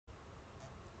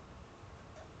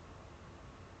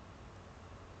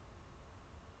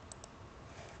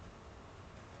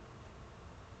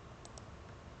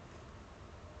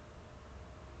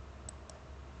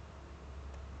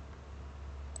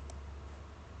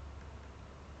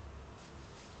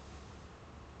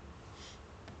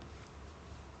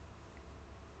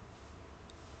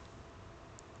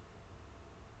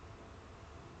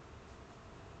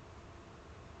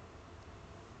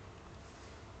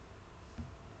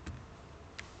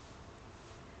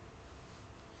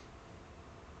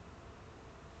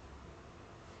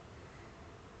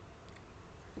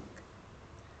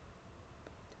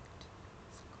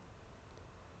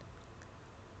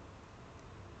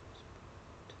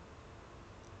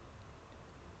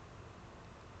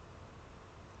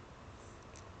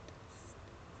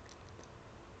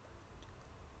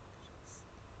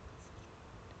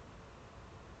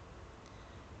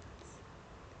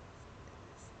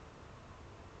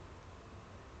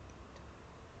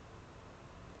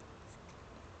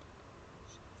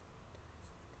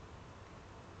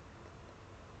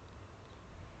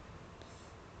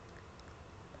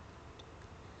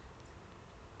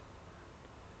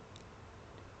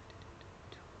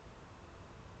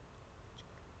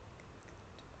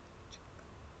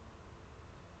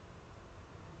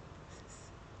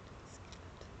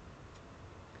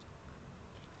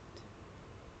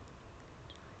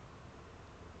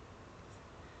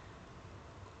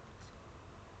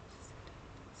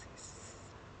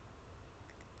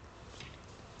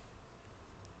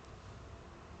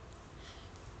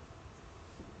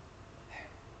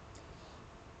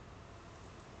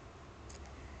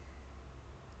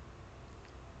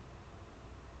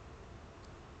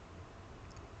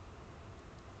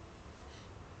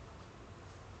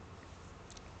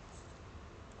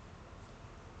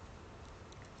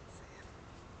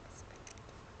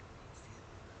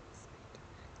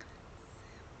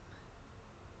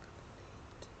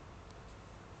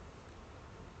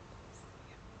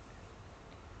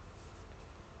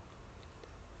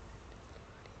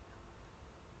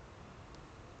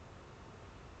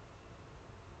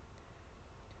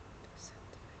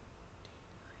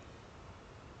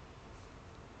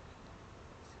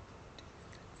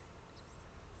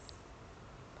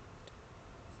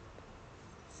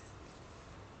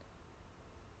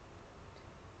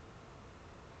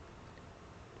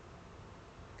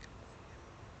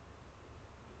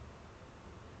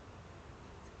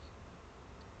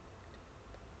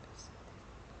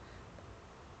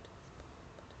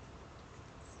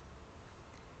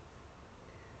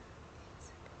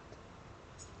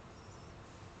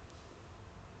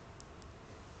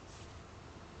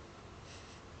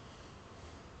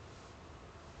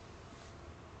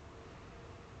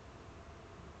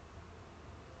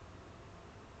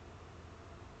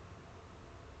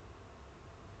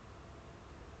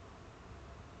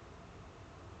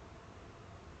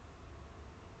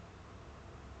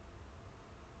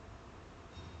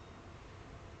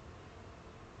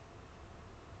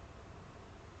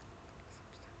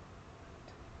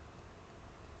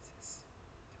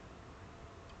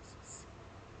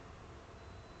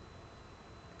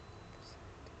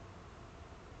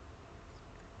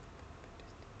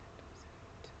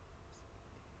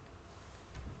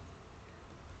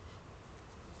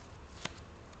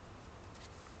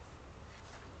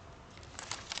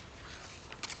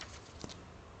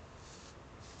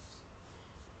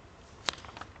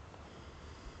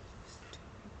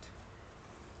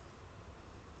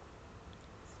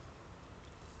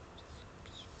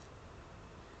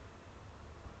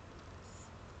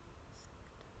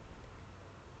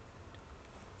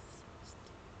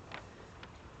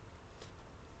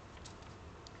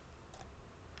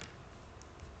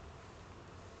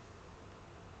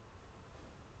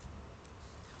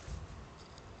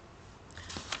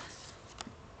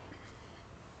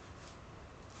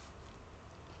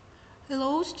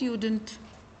Hello student.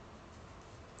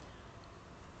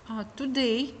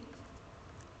 Today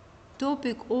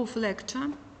topic of lecture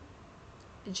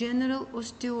general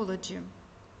osteology.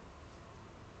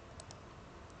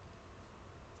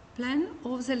 Plan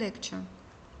of the lecture.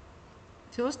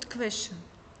 First question.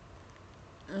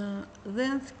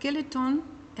 The skeleton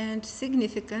and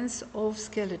significance of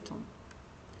skeleton.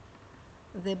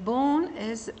 The bone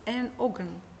as an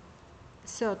organ.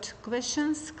 Third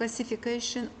questions,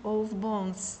 classification of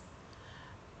bones.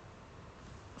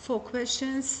 4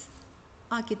 questions,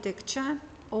 architecture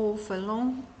of a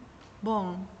long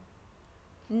bone.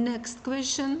 Next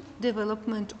question,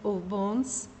 development of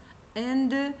bones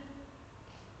and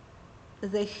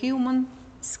the human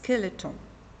skeleton.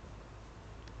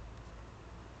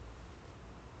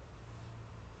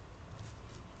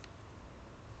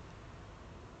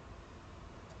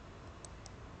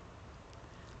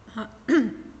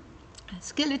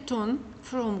 Skeleton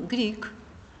from Greek,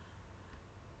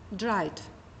 dried.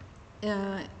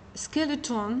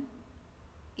 Skeleton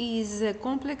is a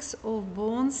complex of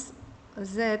bones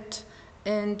that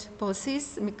and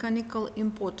possess mechanical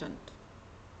importance.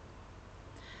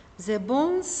 The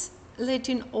bones,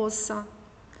 Latin ossa,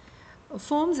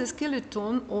 form the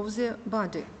skeleton of the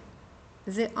body.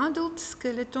 The adult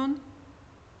skeleton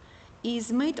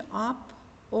is made up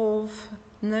of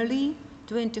nearly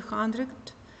 200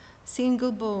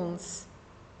 single bones,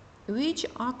 which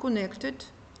are connected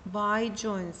by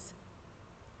joints.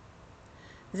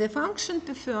 The functions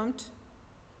performed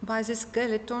by the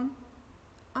skeleton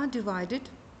are divided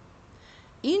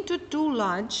into 2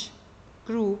 large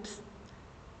groups,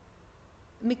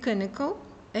 mechanical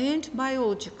and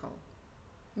biological.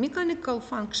 Mechanical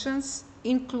functions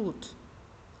include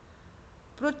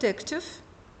protective.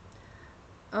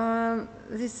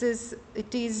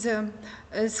 It is a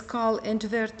skull and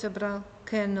vertebral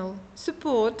canal.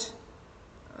 Support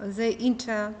the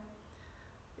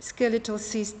interskeletal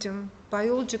system.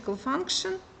 Biological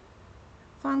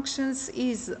functions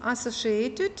is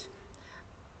associated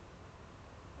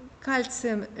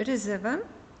calcium reservoir,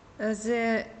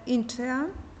 the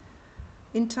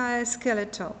entire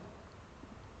skeletal.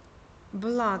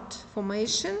 Blood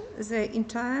formation, the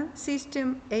entire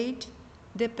system age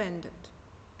dependent.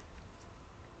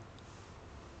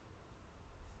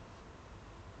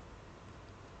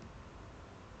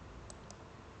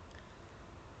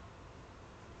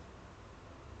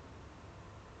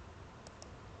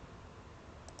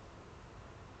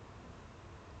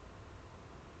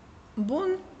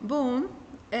 Bone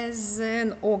as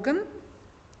an organ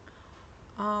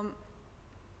of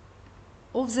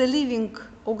the living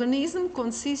organism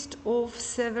consists of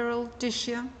several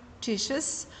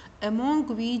tissues, among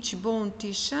which bone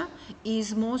tissue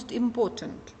is most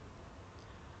important.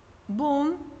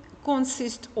 Bone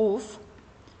consists of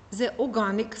the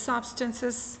organic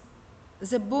substances,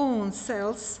 the bone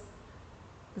cells,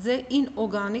 the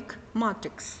inorganic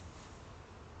matrix.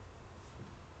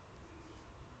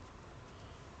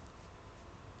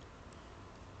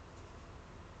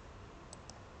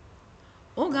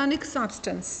 Organic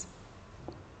substance.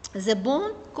 The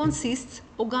bone consists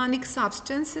organic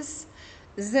substances.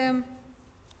 The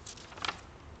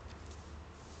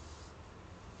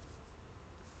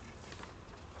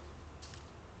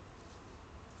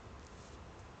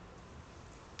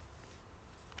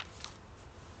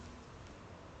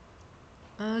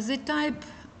type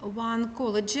 1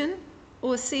 collagen,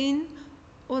 ostein,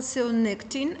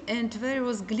 osteonectin, and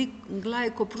various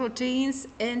glycoproteins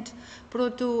and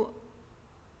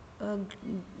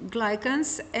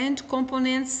glycans and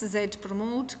components that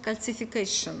promote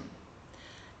calcification.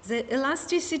 The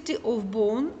elasticity of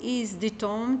bone is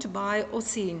determined by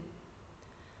ostein.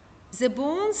 The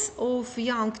bones of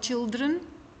young children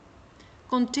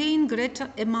contain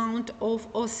greater amount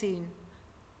of ostein.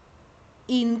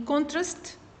 In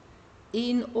contrast,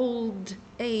 in old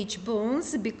age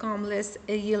bones become less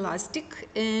elastic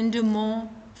and more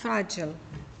fragile.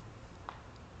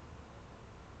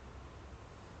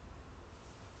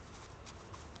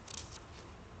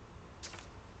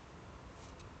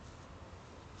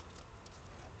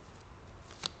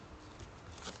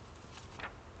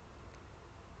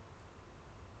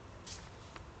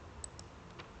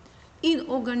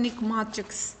 Inorganic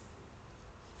matrix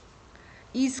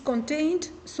is contained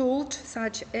salts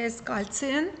such as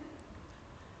calcium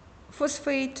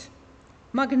phosphate,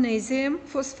 magnesium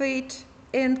phosphate,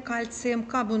 and calcium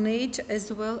carbonate,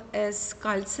 as well as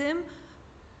calcium,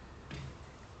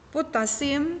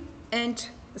 potassium, and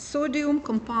sodium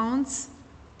compounds,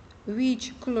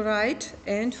 which chloride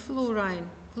and fluorine.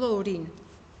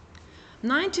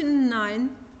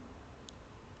 99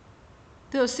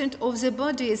 percent of the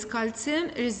body's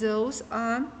calcium reserves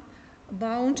are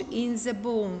bound in the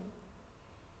bone.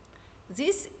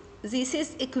 This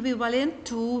is equivalent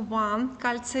to 1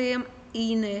 calcium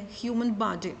in a human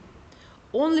body.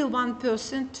 Only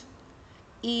 1%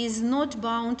 is not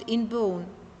bound in bone,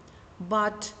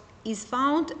 but is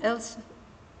found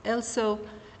also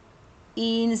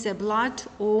in the blood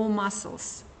or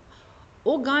muscles.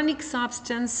 Organic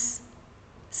substances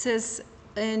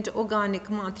and organic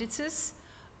matrices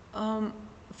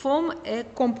form a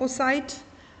composite.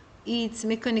 Its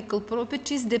mechanical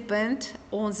properties depend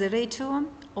on the ratio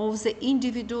of the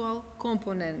individual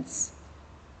components.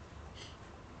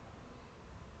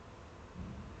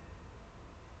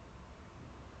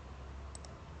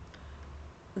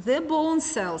 The bone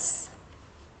cells.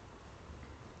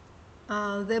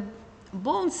 The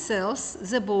bone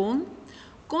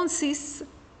consists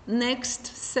next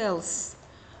cells: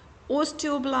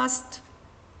 osteoblast,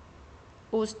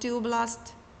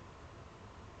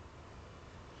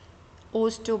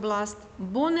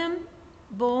 bone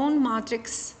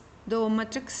matrix,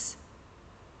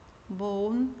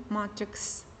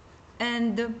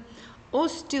 and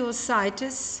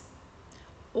osteocytes,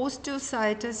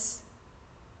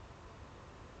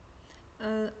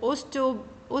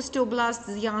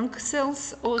 osteoblast young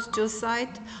cells,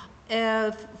 osteocyte,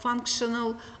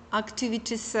 functional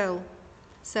activity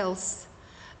cells.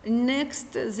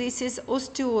 Next, this is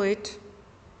osteoid.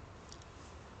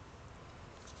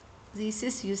 This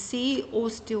is, you see,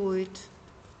 osteoid.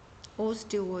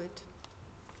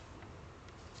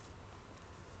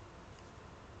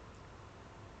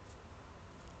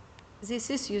 This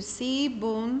is, you see,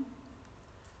 bone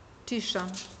tissue.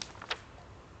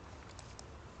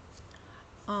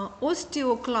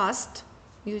 Osteoclast,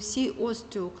 you see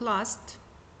osteoclast.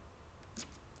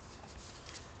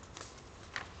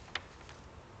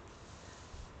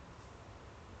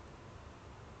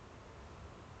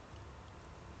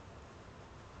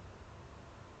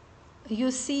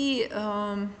 You see,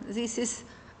 this is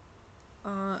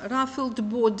ruffled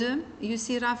body. You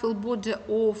see ruffled body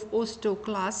of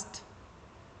osteoclast.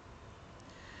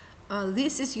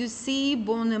 This is, you see,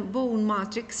 bone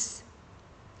matrix.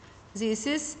 This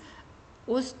is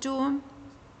osteocyte.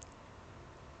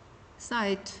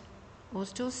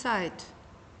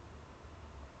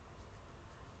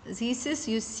 This is,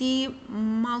 you see,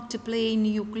 multiple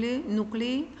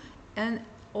nuclei and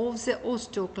of the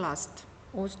osteoclast.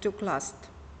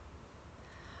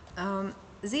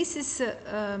 This is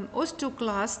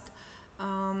osteoclast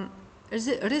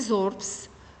resorbs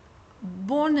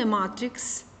bone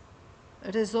matrix.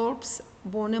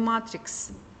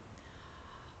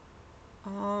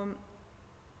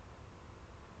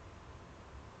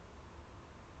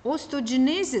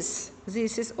 Osteogenesis,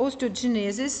 this is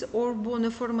osteogenesis or bone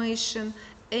formation,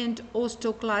 and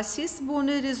osteoclasis,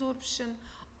 bone resorption,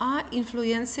 are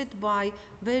influenced by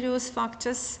various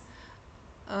factors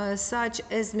such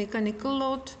as mechanical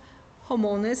load,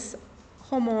 hormones,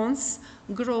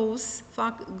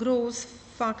 growth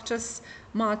factors,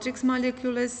 matrix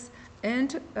molecules,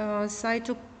 and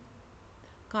cytokinase.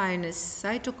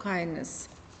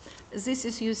 This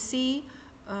is, you see,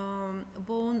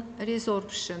 bone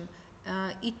resorption.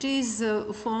 It is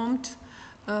forms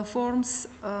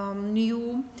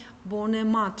new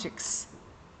bone matrix,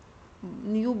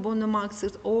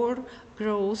 or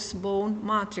gross bone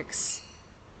matrix.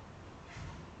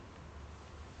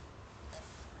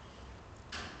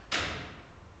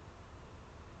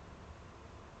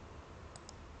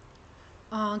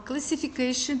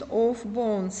 Classification of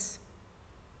bones.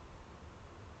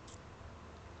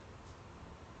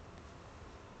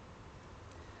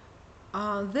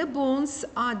 The bones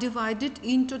are divided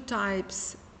into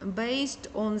types based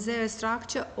on their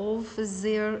structure of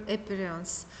their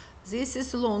appearance. This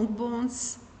is long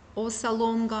bones, ossa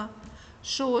longa;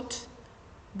 short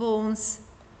bones,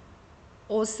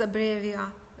 ossa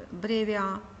brevia;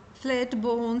 flat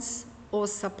bones,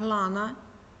 ossa plana;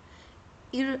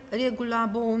 irregular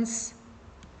bones,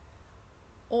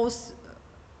 ossa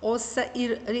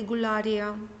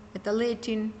irregularia, это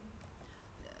Latin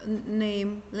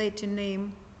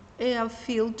name,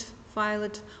 air-filled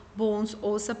bones,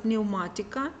 ossa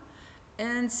pneumatica,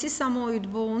 and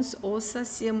sesamoid bones, ossa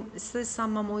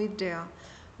sesamoidea.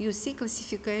 You see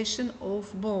classification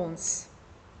of bones.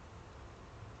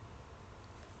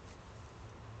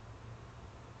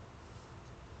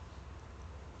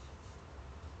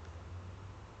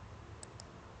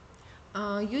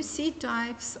 You see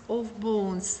types of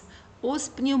bones: os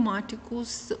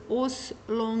pneumaticus, os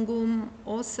longum,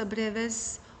 ossa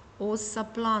brevis, ossa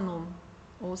planum.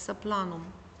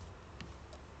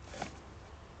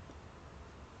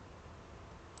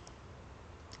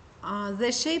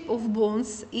 The shape of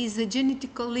bones is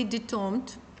genetically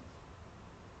determined.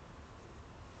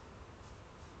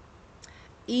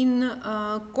 In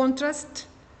contrast,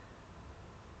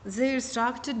 their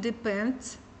structure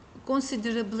depends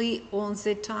considerably on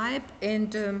the type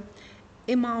and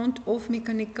amount of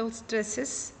mechanical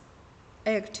stresses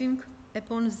acting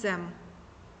upon them.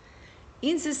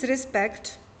 In this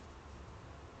respect,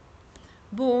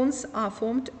 bones are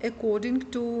formed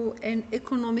according to an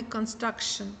economic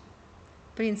construction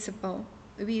principle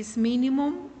with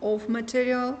minimum of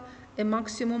material and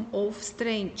maximum of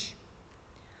strength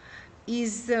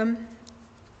is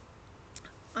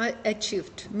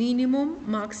achieved. Minimum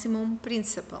maximum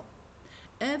principle.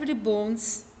 Every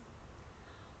bones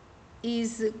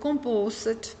is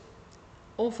composed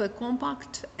of a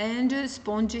compact and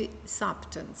spongy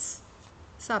substance.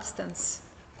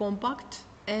 Compact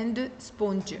and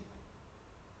spongy.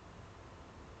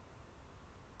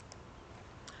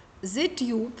 The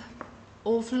tube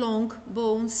of long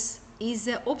bones is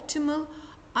the optimal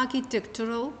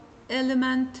architectural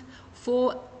element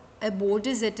for a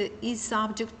body that is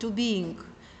subject to being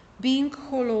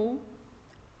hollow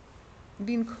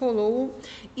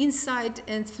inside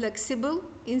and flexible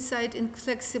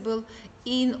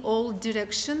in all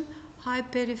direction, high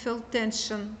peripheral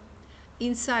tension,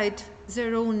 inside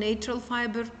the raw natural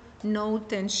fiber, no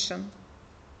tension.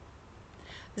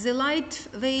 The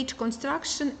lightweight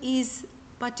construction is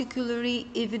particularly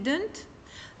evident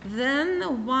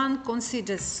when one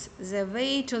considers the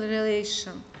weight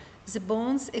relation. The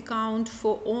bones account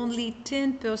for only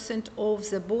 10% of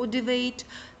the body weight,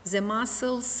 the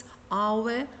muscles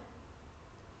are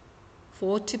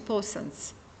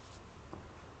 40%.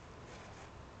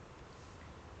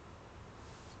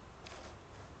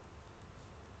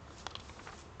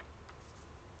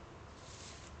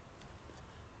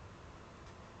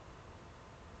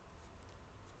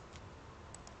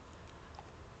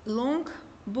 Long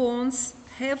bones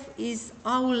have its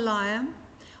outlier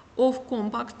of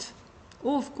compact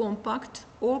or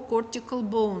cortical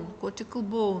bone,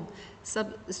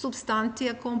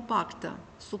 substantia compacta,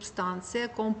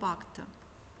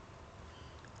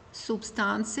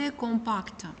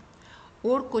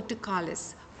 or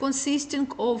corticalis,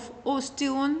 consisting of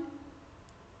osteon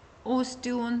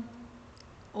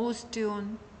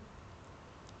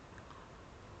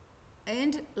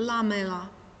and lamella,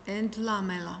 and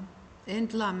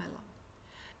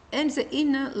the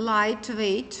inner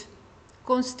lightweight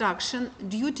construction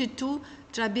due to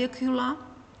trabecula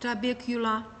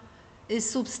is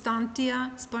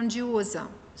substantia spongiosa.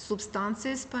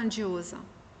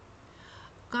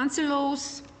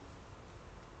 Cancellous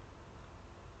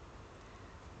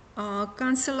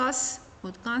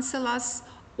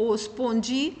or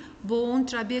spongy bone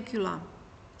trabecula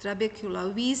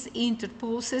with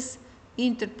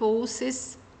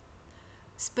interposes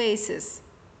spaces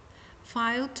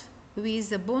filled with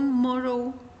the bone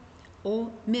marrow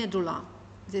or medulla.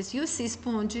 This you see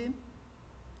spongy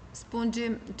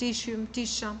tissue.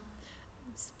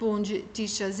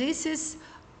 This is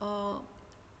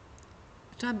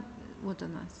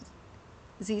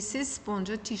this is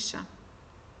spongy tissue.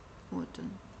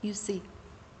 You see.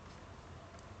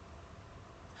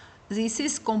 This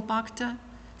is compacta,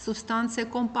 substantia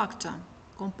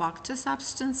compacta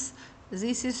substance.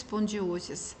 This is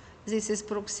spongiosis. This is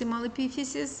proximal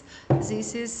epiphysis.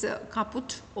 This is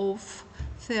caput of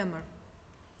femur.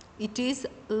 It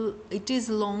is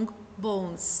long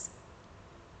bones.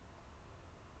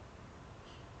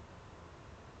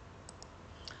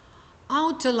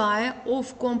 Outer layer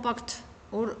of compact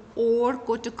or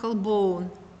cortical bone.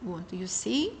 What you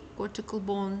see? Cortical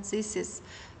bone. This is,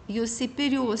 you see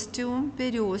periosteum.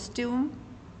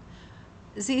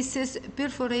 This is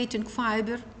perforating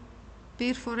fiber.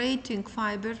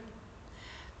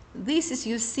 This is,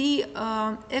 you see,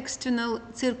 external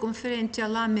circumferential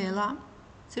lamella.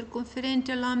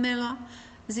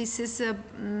 This is a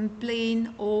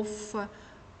plane of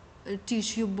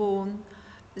tissue bone.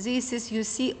 This is, you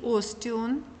see,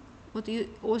 osteon.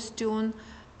 Osteon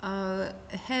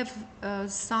have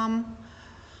some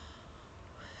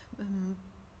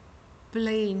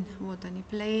plane.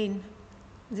 Plane.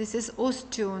 This is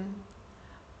osteon.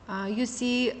 You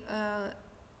see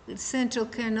central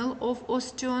canal of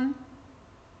osteon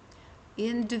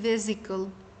and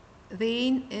vesicle,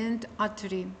 vein and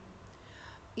artery.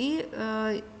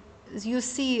 You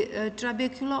see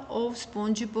trabecula of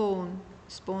spongy bone.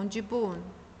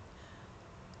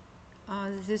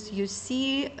 This you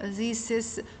see, this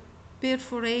is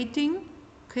perforating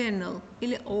canal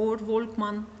or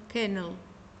Volkmann canal.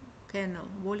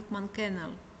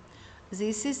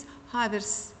 This is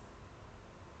Havers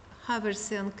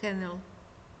Haversian canal.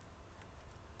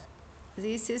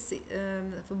 This is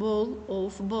wall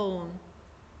of bone.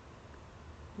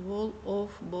 Wall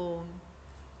of bone.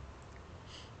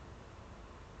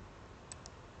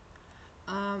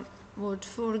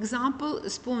 For example,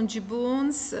 spongy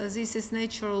bones. This is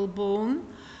natural bone.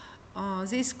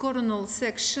 This coronal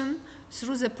section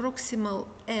through the proximal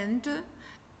end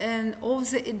and of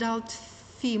the adult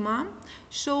femur,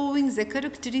 showing the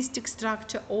characteristic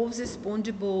structure of the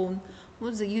spongy bone.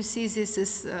 You see, this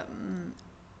is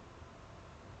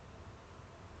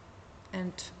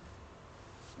and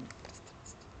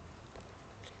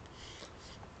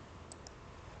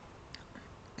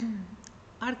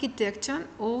architecture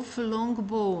of long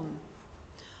bone.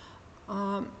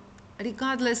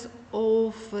 Regardless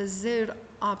of their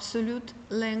absolute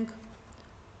length,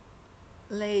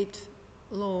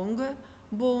 long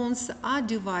bones are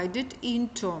divided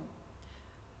into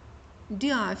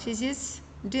diaphyses,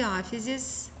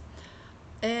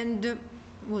 and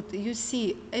what you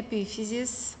see,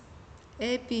 epiphyses,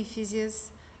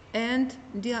 and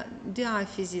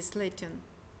diaphyses, Latin.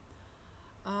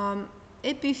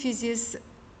 Epiphyses,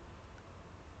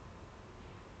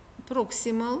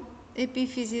 proximal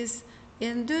epiphyses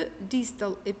and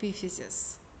distal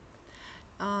epiphyses.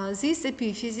 These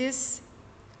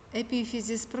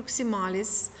epiphyses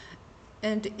proximalis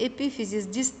and epiphyses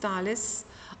distalis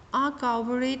are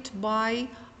covered by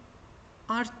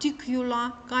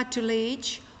articular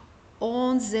cartilage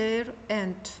on their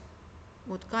end.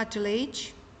 What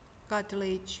cartilage?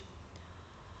 Cartilage.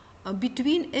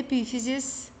 Between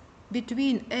epiphyses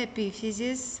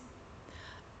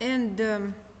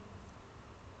and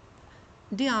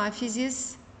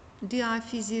diaphyses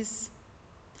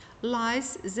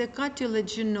lies the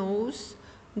cartilaginous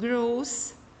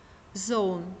growth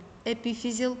zone,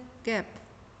 epiphyseal gap.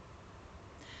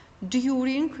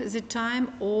 During the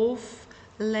time of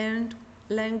land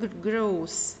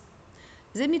growth,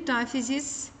 the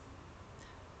metaphyses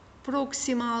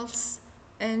proximals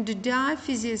and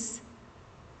diaphyses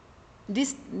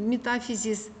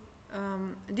distalis.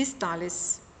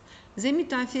 The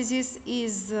metaphysis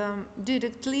is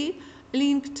directly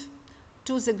linked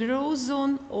to the growth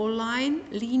zone or line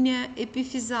linea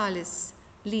epiphysalis.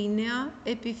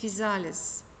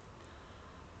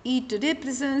 It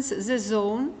represents the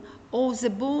zone of the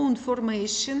bone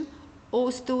formation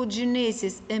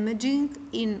osteogenesis emerging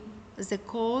in the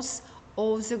course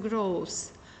of the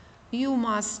growth. You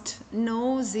must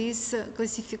know this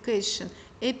classification.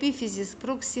 Epiphysis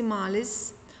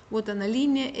proximalis, вот она,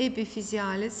 линия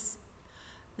epiphysalis.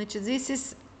 Значит, this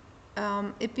is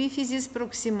epiphysis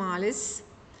proximalis,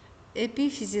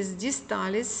 epiphysis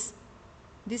distalis,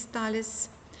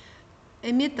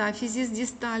 metaphysis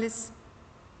distalis,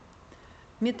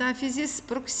 metaphysis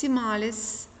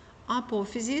proximalis,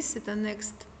 apophysis, это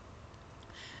next.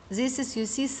 This is, you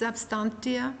see,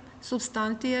 substantia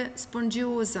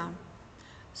spongiosa,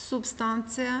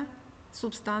 substantia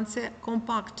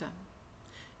compacta.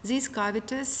 These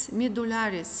cavities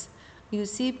medullaris, you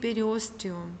see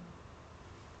periosteum.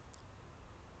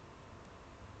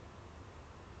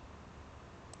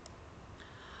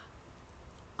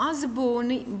 As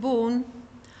bone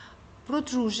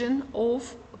protrusion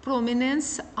of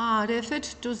prominence are referred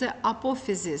to the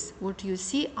apophyses. What you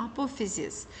see,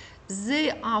 apophyses.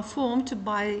 They are formed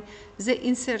by the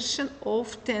insertion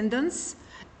of tendons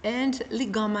and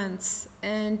ligaments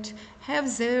and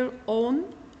have their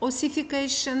own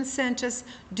ossification centers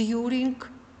during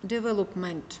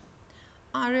development.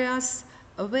 Areas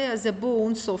where the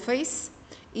bone surface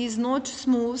is not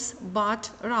smooth but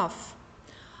rough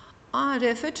are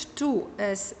referred to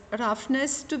as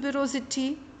roughness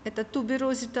tuberosity, это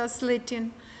tuberositas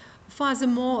Latin.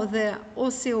 Furthermore, the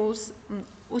osseous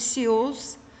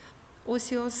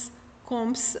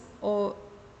combs or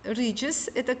ridges,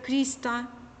 это crista,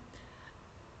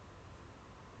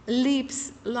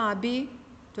 lips, labii,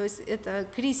 то есть это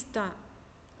crista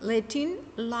Latin,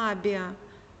 labia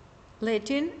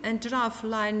Latin, and rough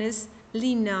lines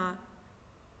linea,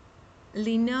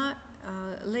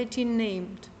 Latin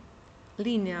named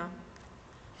linea.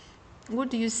 What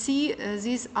do you see?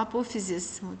 These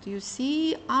apophyses. What do you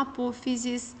see?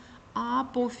 Apophyses.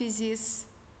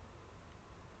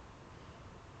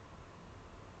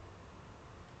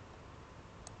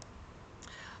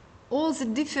 All the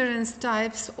different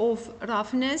types of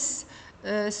roughness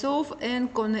serve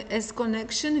as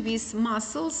connection with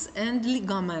muscles and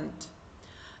ligament.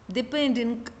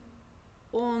 Depending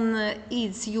on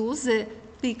its use, the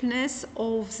thickness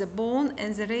of the bone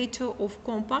and the ratio of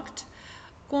compact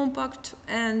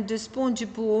and spongy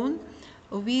bone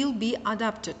will be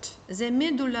adapted. The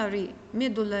medullary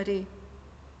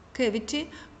cavity,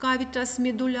 cavitas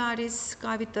medullaris.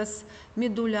 Cavitas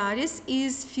medullaris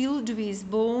is filled with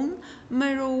bone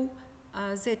marrow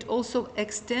that also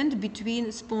extend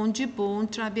between spongy bone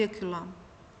trabecula.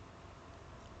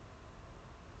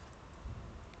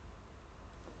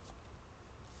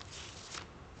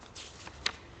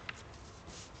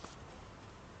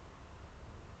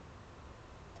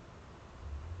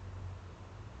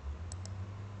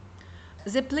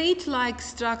 The plate-like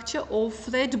structure of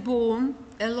flat bone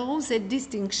allows the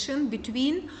distinction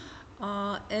between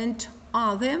and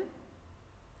other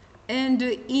and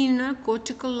inner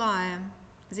cortical layer.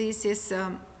 This is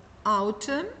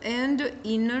outer and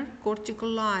inner cortical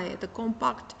layer, the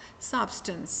compact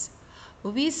substance,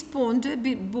 with spongy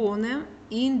bone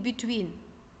in between.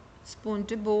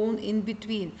 Spongy bone in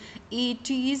between. It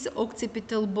is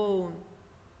occipital bone.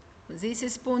 This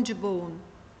is spongy bone.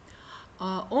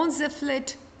 On the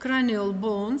flat cranial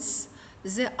bones,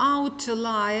 the outer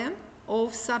layer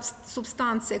of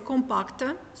substantia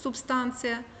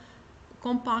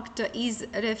compacta is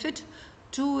referred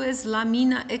to as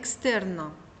lamina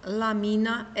externa,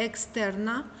 lamina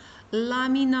externa,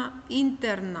 lamina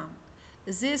interna.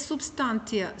 The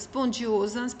substantia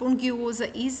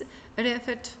spongiosa is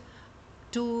referred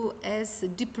to as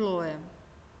diploe,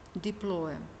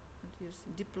 diploe,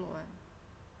 diploe.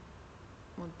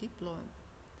 Diploe.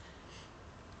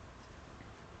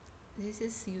 This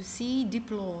is, you see,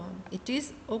 diploe. It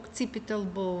is occipital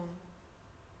bone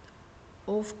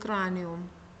of cranium.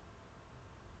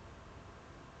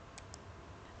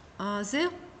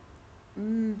 The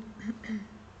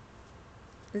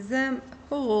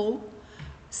whole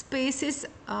spaces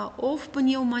of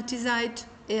pneumatized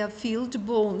air-filled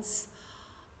bones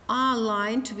are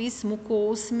lined with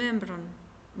mucous membrane.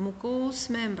 Mucous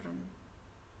membrane.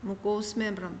 Mucous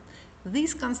membrane.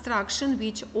 This construction,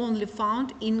 which only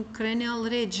found in cranial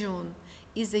region,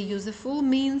 is a useful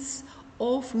means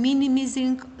of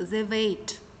minimizing the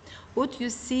weight. What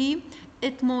you see,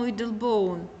 ethmoidal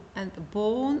bone and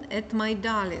bone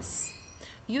ethmoidalis.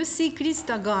 You see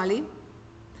crista galli,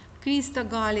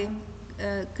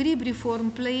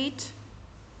 cribriform plate,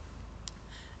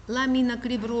 lamina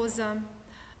cribrosa.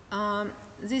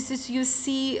 This is, you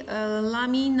see,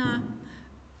 lamina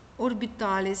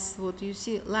orbitalis, what you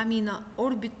see, lamina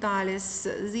orbitalis.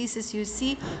 This is, you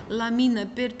see, lamina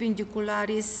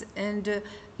perpendicularis, and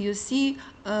you see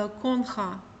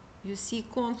concha. You see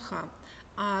concha.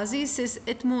 This is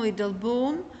ethmoidal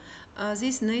bone.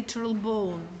 This natural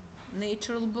bone.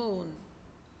 Natural bone.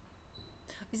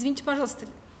 Извините, пожалуйста.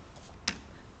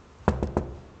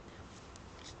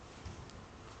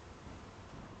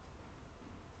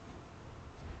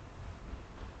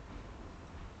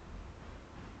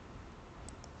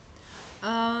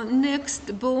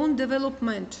 Next, bone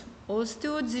development,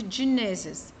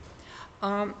 osteogenesis.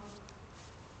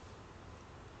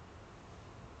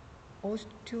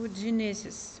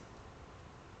 Osteogenesis.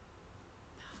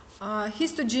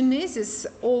 Histogenesis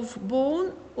of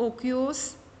bone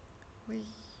occurs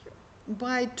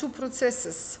by two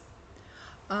processes,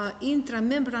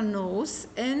 intramembranous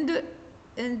and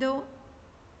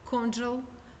endochondral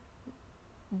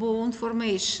bone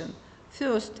formation.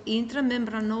 First,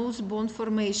 intramembranous bone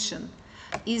formation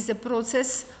is a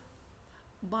process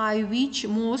by which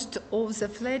most of the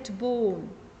flat bone,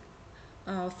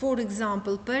 for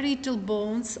example, parietal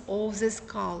bones of the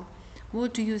skull.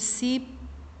 What do you see?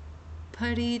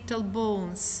 Parietal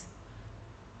bones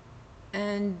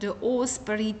and os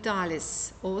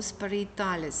parietalis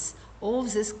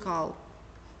of the skull.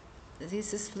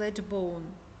 This is flat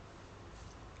bone.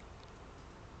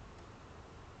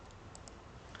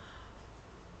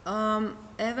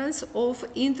 Events of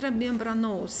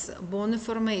intramembranous bone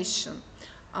formation.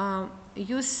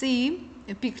 You see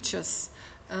pictures.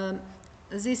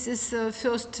 This is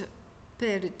first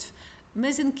period.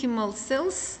 Mesenchymal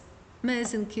cells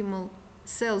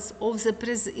of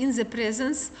in the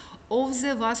presence of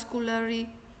the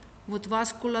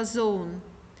vascular zone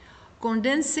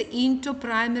condense into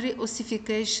primary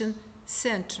ossification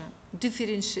center,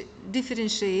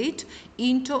 differentiate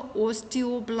into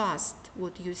osteoblast.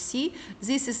 What you see,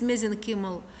 this is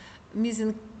mesenchymal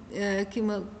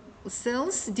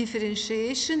cells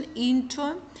differentiation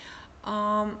into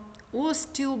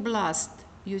osteoblast.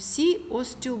 You see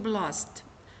osteoblast.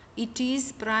 It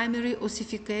is primary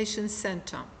ossification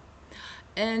center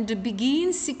and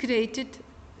begins secreting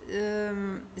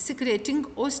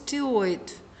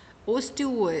osteoid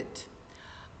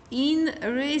in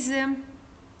rather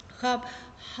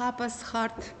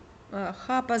haphazard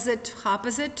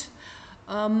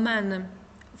manner,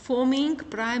 forming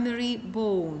primary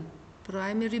bone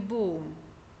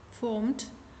formed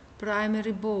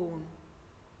primary bone.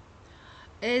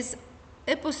 As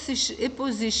a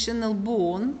positional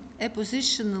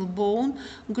bone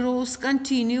grows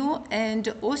continue and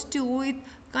osteoid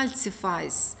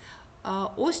calcifies.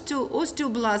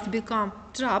 Osteoblasts become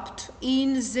trapped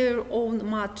in their own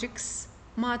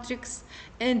matrix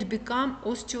and become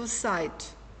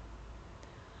osteocyte.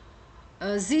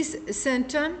 This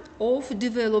center of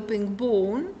developing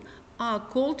bone are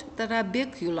called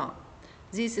trabecula.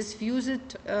 This is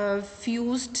fused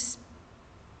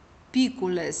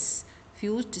spicules.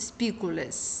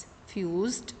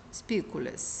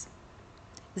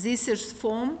 This is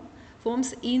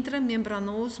forms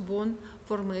intramembranous bone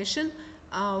formation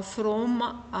from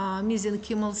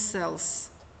mesenchymal cells.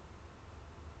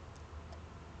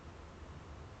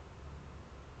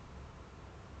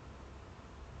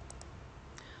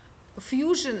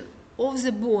 Fusion of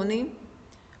the bony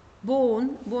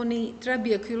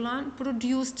trabecula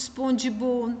produced spongy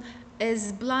bone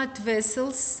as blood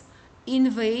vessels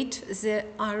invade the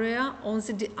area on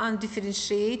the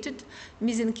undifferentiated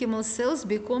mesenchymal cells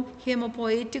become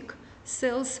hemopoietic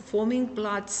cells forming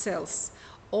blood cells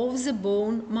of the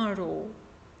bone marrow.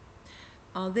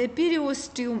 The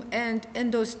periosteum and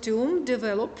endosteum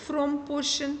develop from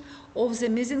portion of the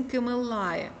mesenchymal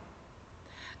layer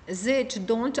that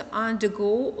don't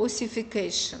undergo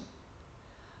ossification.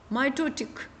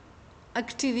 Mitotic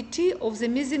activity of the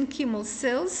mesenchymal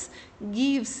cells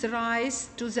gives rise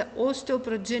to the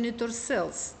osteoprogenitor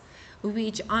cells,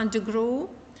 which undergo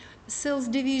cells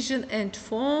division and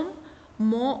form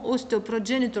more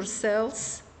osteoprogenitor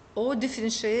cells or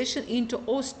differentiation into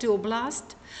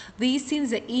osteoblast. This in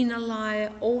the inner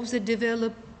layer of the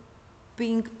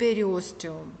developing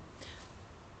periosteum.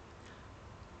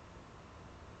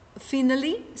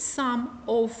 Finally, some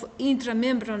of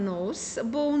intramembranous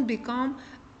bone become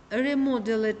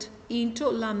remodeled into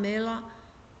lamella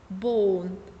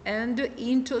bone and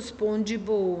into spongy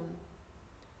bone,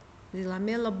 the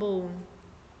lamella bone.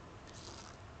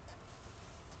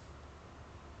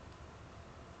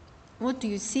 What do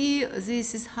you see?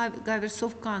 This is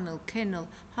Haversov canal,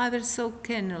 Haversov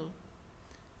canal.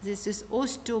 This is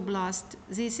osteoblast,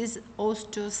 this is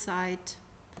osteocyte,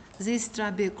 this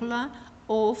trabecula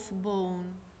of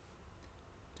bone.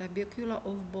 Trabecula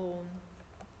of bone.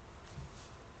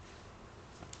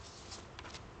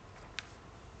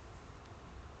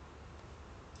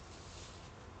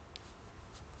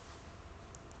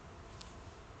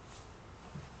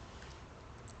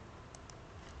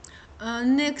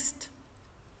 Next,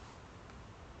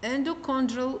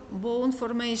 endochondral bone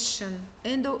formation.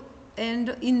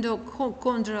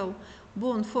 Endochondral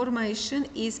bone formation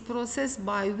is process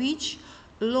by which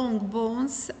long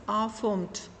bones are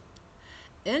formed.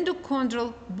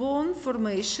 Endochondral bone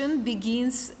formation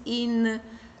begins in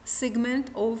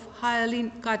segment of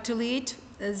hyaline cartilage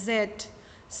that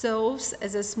serves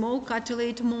as a small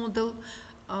cartilage model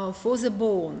for the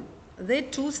bone. The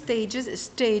two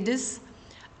stages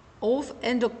of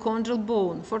endochondral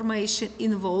bone formation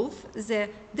involve the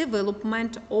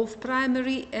development of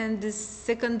primary and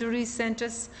secondary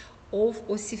centers of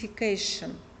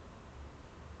ossification.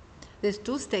 There's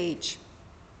two stages,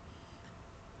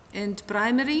 and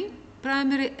primary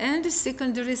and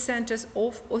secondary centers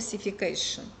of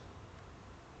ossification.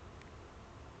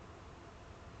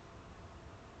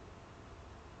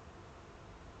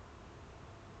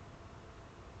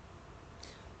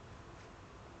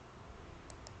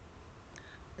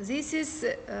 This is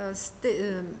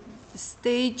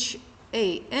stage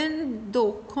A.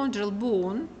 Endochondral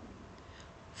bone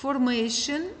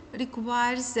formation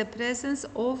requires the presence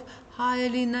of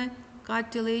hyaline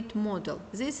cartilage model.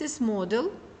 This is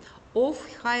model of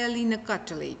hyaline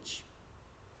cartilage.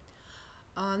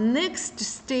 Next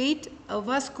state,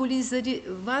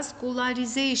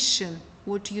 vascularization.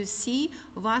 What you see,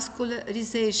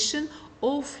 vascularization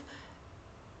of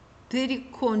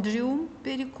perichondrium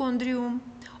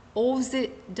of the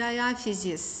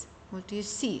diaphysis. What you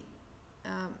see,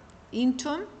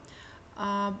 into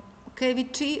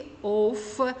cavity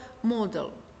of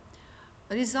model.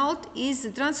 Result is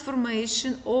the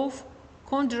transformation of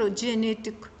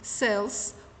chondrogenetic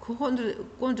cells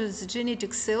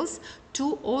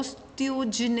to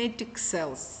osteogenetic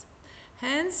cells.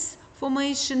 Hence,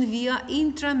 formation via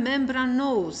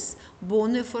intramembranous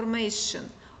bone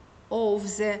formation of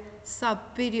the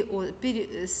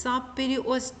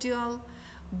subperiosteal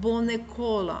bone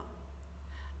cola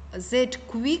that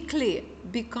quickly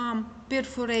become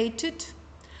perforated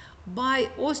by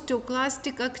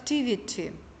osteoclastic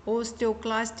activity.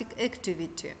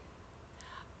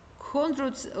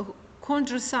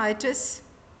 Chondrocytes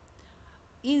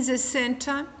in the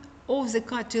center of the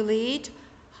cartilage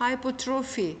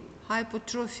hypertrophy,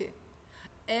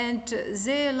 and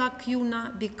the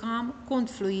lacuna become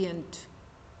confluent.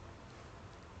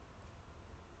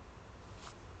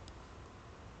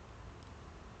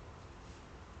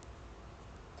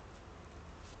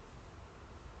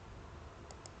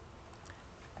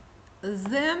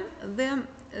 Then the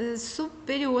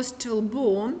superiosteal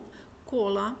bone,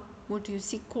 collar, what you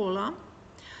see, collar,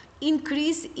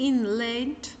 increase in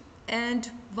length and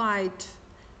width.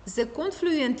 The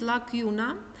confluent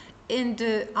lacuna and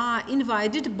are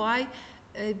invaded by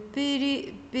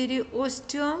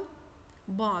periosteal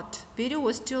bud.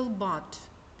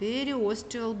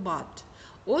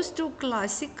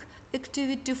 Osteoclastic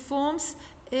activity forms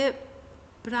a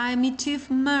primitive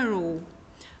marrow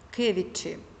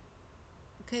cavity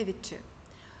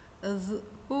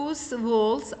whose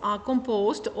walls are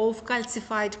composed of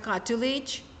calcified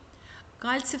cartilage,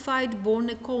 calcified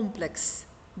bone complex.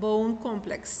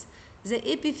 The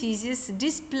epiphyses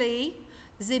display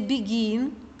the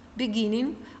beginning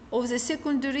of the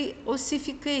secondary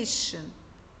ossification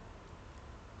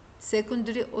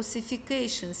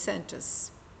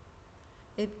centers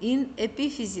in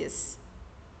epiphyses.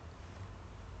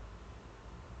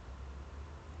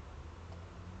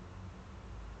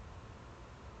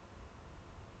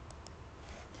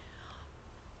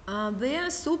 Their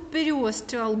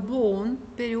superiosteal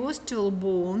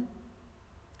bone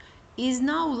is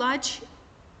now large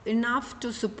enough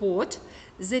to support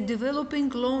the developing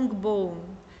long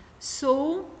bone,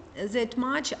 so that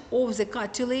much of the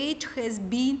cartilage has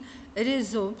been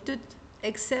resolved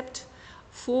except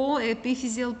for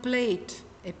epiphyseal plate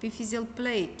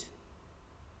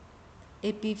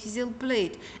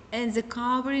and the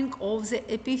covering of the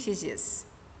epiphyses.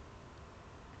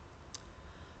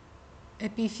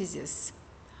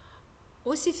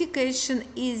 Ossification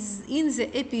is in the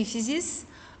epiphyses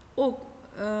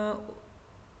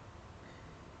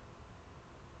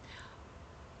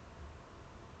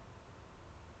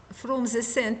from the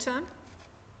center,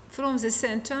 though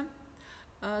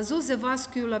the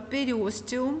vascular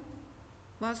periosteum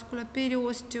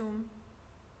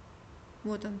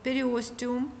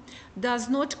does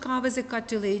not cover the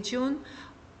cartilaginous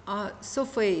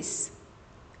surface.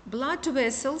 Blood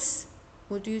vessels,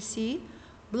 what do you see?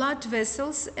 Blood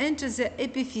vessels enter the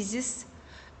epiphyses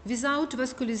without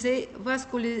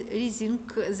vascularizing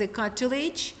the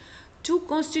cartilage to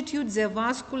constitute the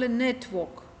vascular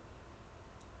network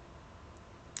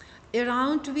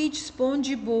around which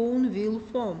spongy bone will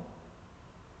form.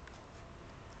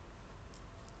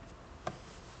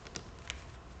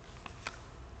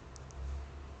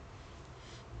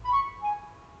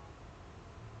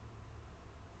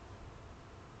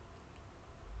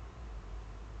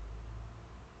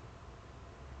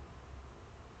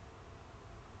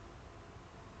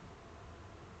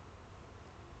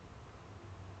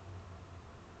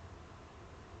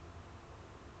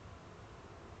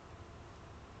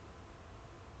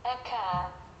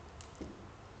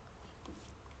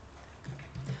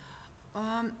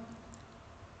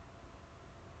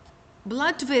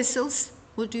 Blood vessels,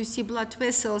 what you see, blood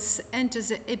vessels enter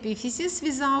the epiphyses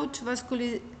without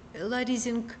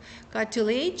vascularizing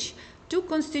cartilage to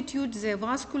constitute the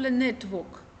vascular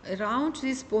network around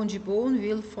this spongy bone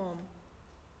will form.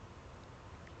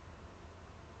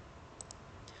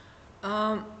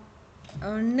 Our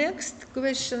next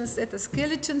questions at a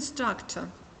skeleton structure.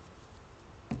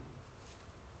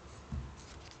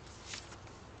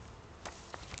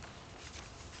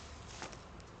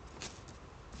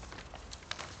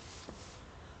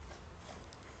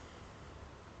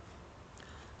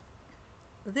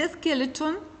 The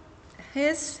skeleton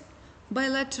has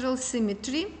bilateral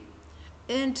symmetry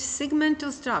and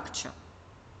segmental structure.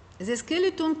 The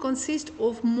skeleton consists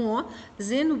of more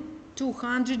than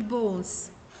 200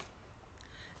 bones.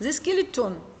 The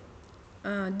skeleton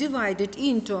divided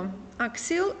into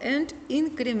axial and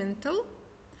incremental.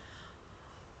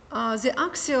 The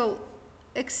axial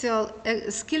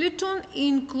skeleton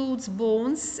includes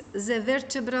bones, the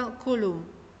vertebral column,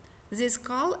 the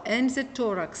skull and the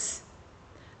thorax.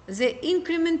 The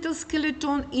incremental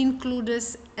skeleton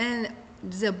includes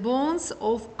the bones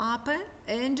of upper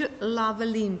and lower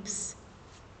limbs.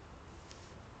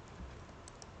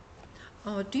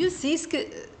 Do you see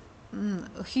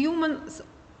human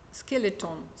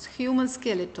skeleton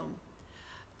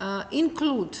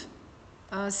include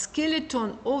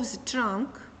skeleton of the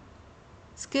trunk,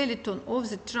 skeleton of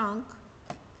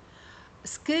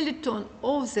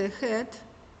the head,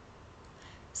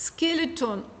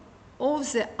 skeleton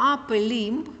of the upper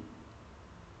limbs,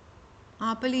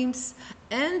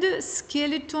 and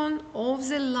skeleton of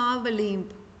the lower limb.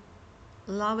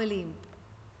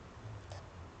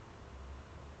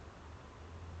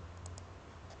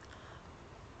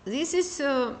 This is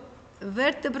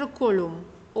vertebral column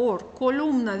or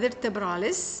columna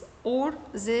vertebralis or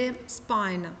the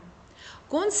spine.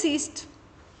 Consist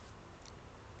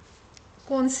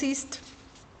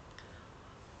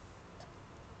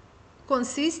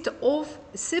of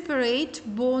separate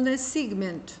bone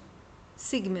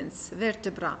segments,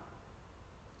 vertebra,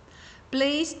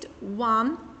 placed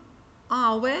one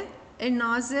over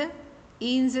another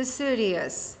in the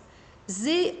series.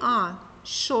 They are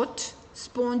short,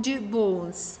 spongy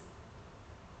bones.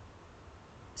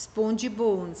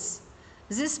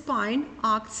 The spine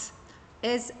acts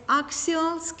as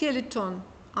axial skeleton,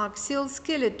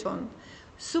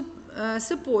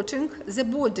 supporting the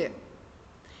body.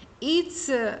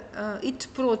 It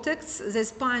protects the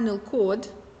spinal cord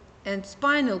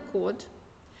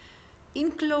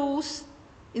enclosed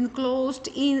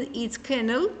in its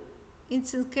canal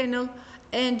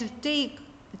and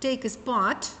takes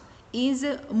part in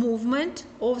the movement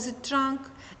of the trunk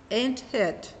and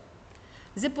head.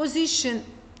 The position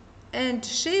and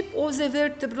shape of the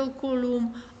vertebral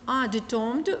column are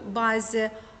determined by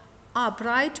the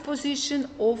upright position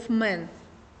of man.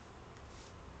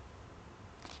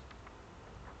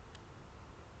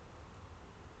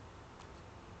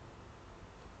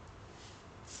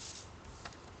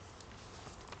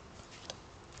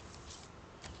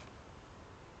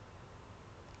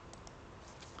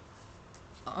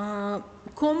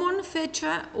 Common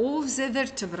feature of the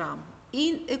vertebra.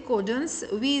 In accordance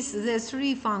with the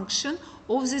three functions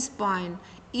of the spine,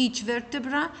 each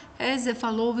vertebra has the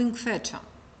following feature.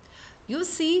 You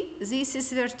see, this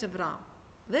is vertebra.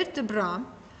 Vertebra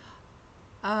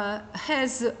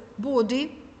has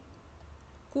body,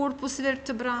 corpus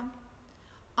vertebra,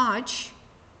 arch,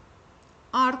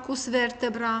 arcus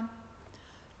vertebra,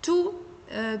 two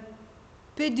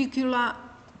pedicula.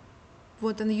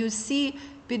 Вот они, you see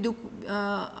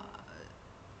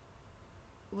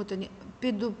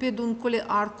peduncle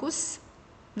arcus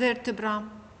vertebra,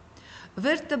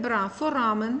 vertebra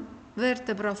foramen,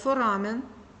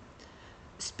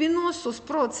 spinosus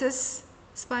process,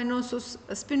 processus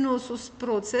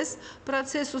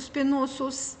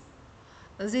spinosus.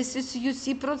 This is, you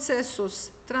see,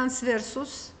 processus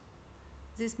transversus.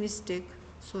 This mistake,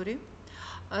 sorry.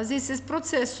 This is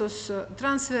processus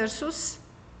transversus.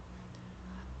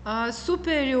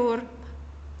 Superior,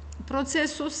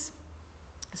 processus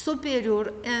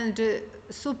superior and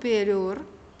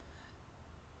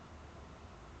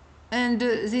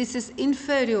this is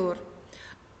inferior.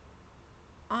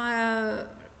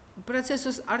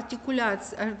 Processus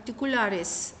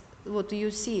articularis, what you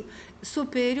see,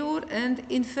 superior and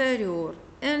inferior,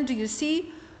 and you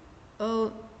see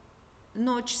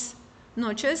notches,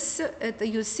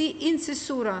 you see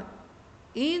incisura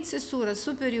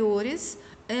superioris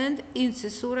and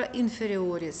incisura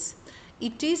inferioris.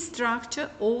 It is structure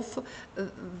of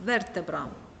vertebra.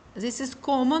 This is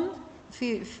common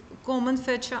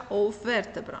feature of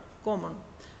vertebra. Common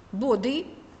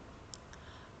body.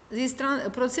 This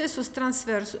processus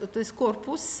transversus, this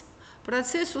corpus.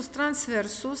 Processus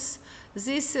transversus.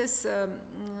 This is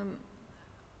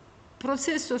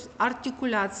processus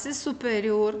articulatis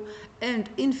superior and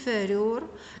inferior,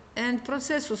 and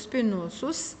processus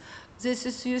spinosus. This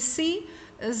is, you see,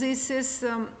 this is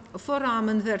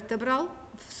foramen vertebra.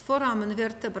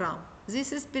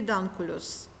 This is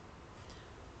pedunculus.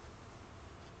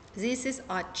 This is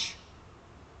arch,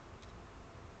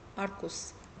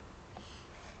 arcus.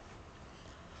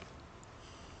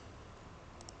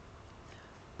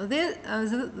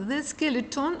 The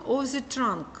skeleton of the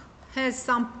trunk has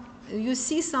some, you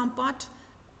see some part,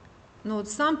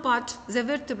 the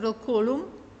vertebral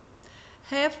column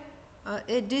have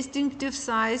a distinctive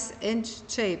size and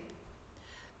shape.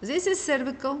 This is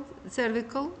cervical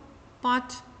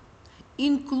part,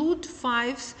 include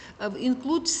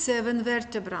 7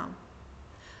 vertebrae.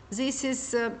 This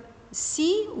is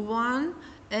C1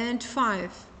 and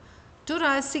 5.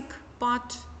 Thoracic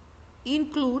part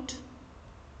include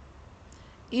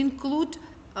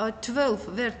 12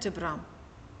 vertebrae.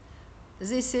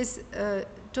 This is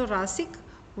thoracic,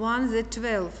 1 the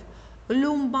 12.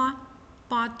 Lumbar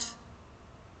part.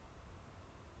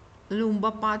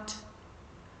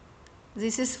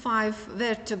 This is 5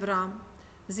 vertebrae.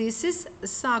 This is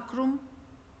sacrum.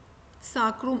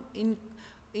 Sacrum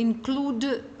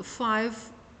include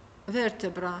 5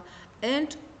 vertebrae,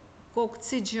 and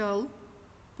coccygeal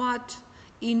part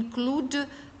include,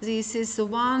 this is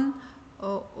 1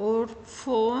 or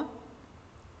 4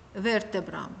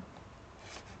 vertebrae.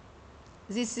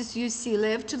 This is, you see,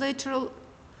 left lateral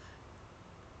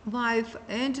valve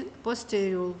and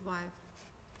posterior valve.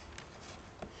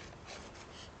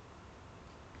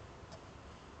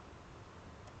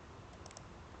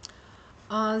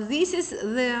 This is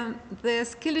the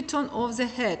skeleton of the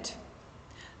head.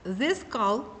 The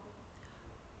skull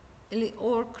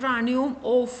or cranium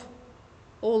of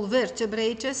all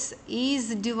vertebrates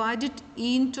is divided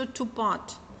into two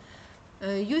parts.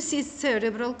 You see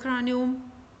cerebral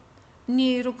cranium,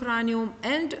 neurocranium,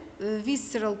 and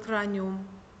visceral cranium,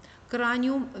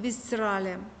 cranium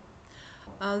viscerale.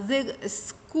 The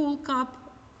skull cap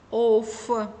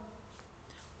of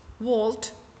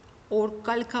vault or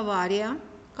calcavaria,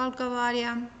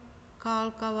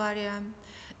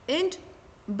 and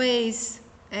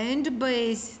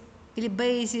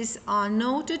bases are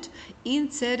noted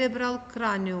in cerebral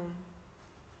cranium.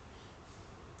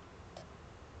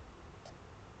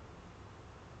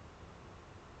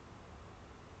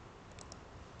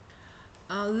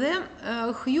 The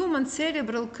human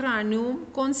cerebral cranium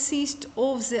consists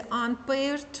of the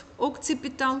unpaired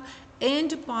occipital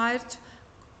and paired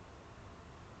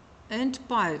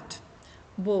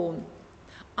bone.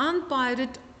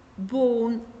 Unpaired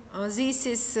bone, this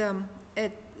is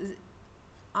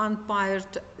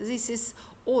unpaired, this is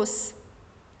os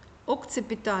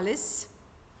occipitalis,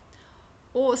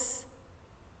 os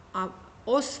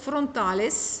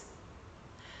frontalis,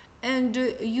 and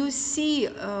you see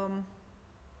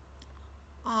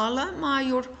ala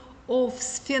major of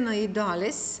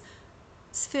sphenoidalis,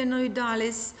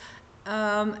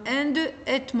 and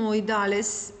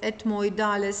ethmoidalis,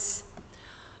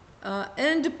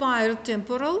 and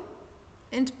pyrtemporal,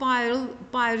 and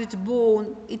pyrite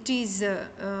bone, it is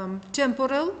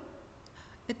temporal,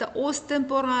 это os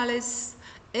temporalis,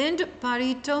 and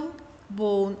parietal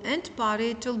bone,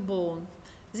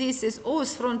 This is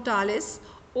os frontalis,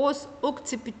 os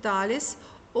occipitalis,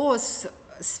 os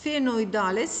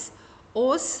sphenoidalis,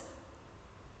 os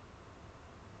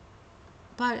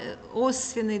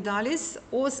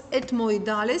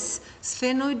ethmoidalis,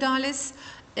 sphenoidalis,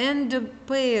 and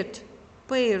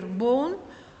pair bone.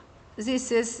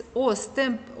 This is os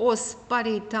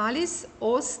parietalis,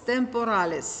 os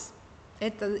temporalis.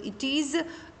 It is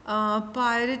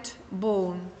parietal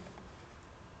bone.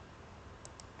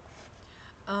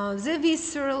 The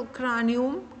visceral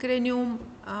cranium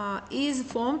is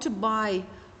formed by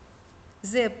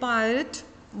the paired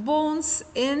bones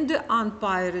and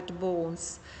unpaired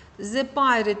bones. The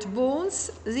paired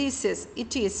bones,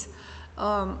 it is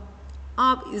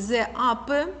the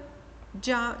upper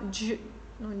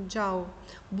jaw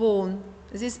bone,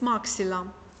 this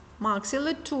maxilla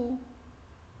 2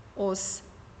 os.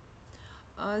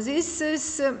 This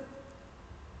is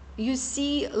you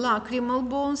see lacrimal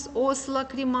bones, os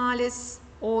lacrimalis,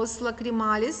 os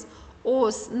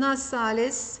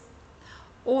nasalis,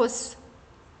 os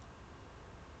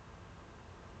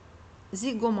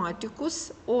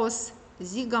zygomaticus, os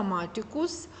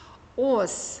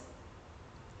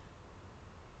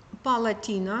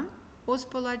palatinum,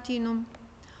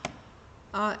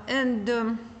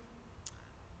 and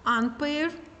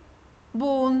unpaired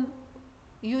bone,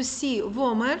 you see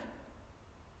vomer,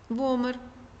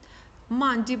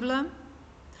 mandible,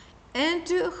 and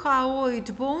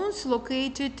hyoid bones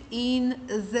located in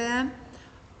the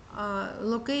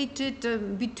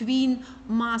between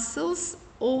muscles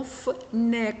of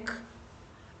neck,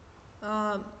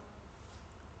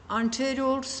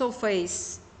 anterior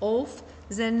surface of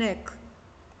the neck.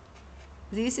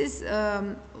 This is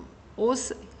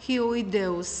os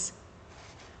hyoideus.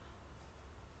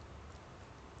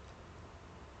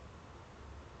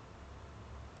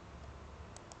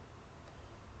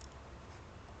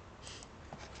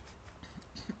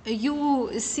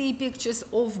 You see pictures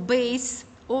of base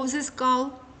of the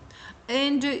skull,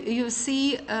 and you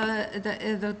see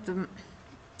the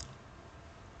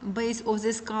base of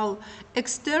the skull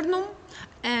externum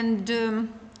and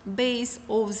base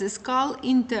of the skull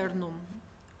internum.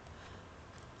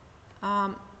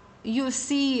 You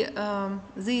see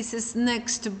this is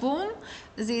next bone,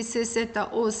 this is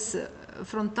os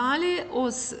frontale,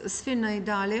 os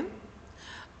sphenoidale,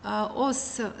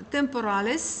 os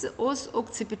temporalis, os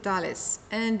occipitalis,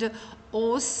 and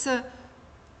os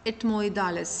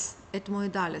ethmoidalis.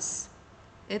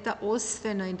 Это os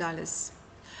sphenoidalis.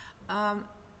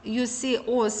 You see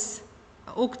os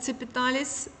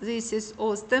occipitalis, this is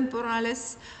os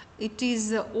temporalis, it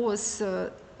is os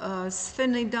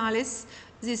sphenoidalis,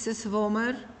 this is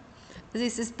vomer,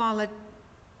 this is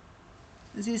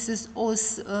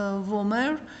os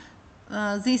vomer,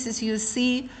 this is you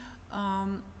see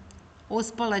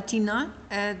os palatina,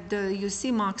 and you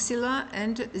see maxilla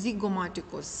and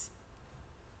zygomaticus.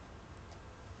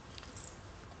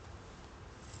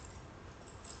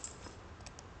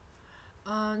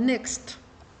 Next,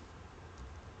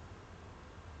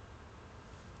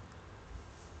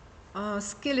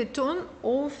 skeleton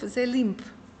of the limb.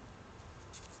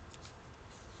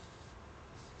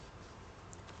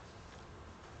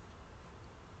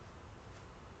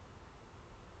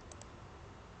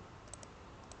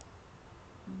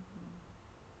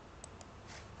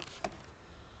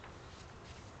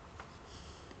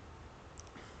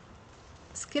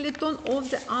 Skeleton of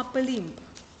the upper limb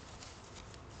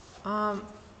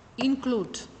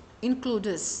includes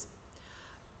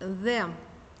the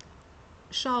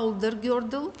shoulder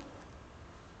girdle,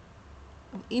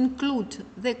 include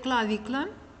the clavicle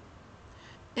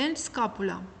and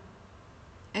scapula.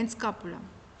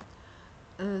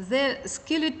 The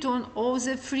skeleton of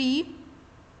the free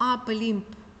upper limb,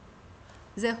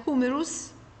 the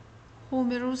humerus,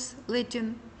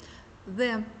 Latin,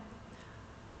 the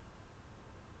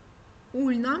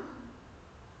ulna,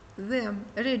 the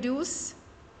radius,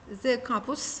 the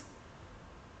carpus,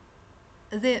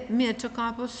 the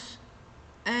metacarpus,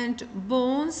 and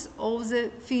bones of the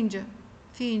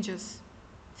phalanges.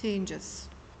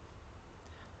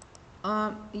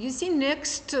 You see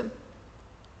next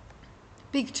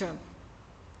picture.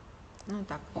 Ну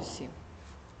так, you see.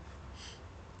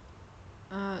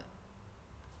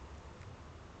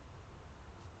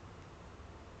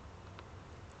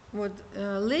 Вот,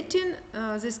 Latin,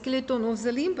 the skeleton of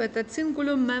the limb, это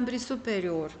cingulum membri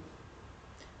superior.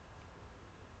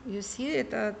 You see,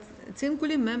 это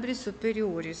cingulum membri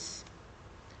superioris.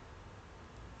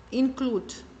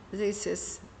 Include, this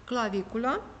is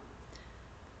clavicula,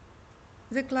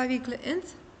 the clavicle and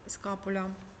scapula,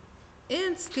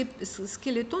 and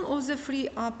skeleton of the free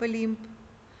upper limb.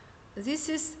 This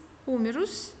is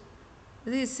humerus,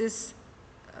 this is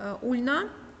ulna,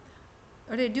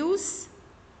 radius,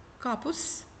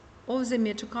 carpus of the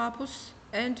metacarpus,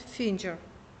 and finger.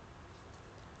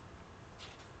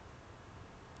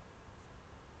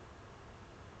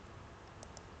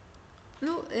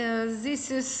 No,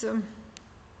 this is,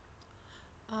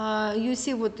 you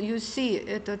see what you see,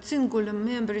 это cingulum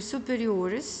membri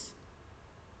superioris,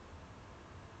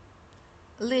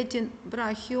 Latin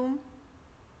brachium,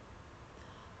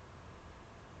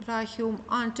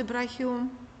 antebrachium,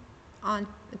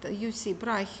 you see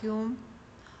brachium,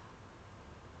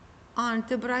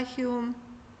 antebrachium,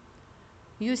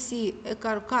 you see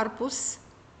carpus,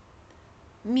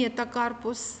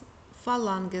 metacarpus,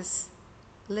 phalanges,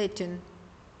 Latin.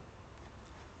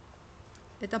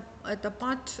 Это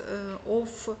part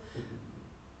of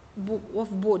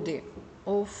body,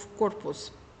 of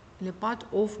corpus, или part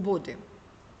of body.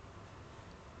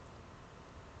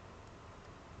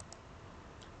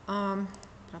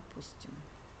 Пропустим.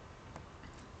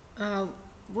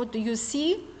 What you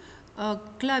see,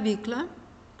 clavicula,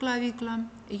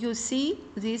 you see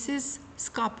this is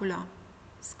scapula.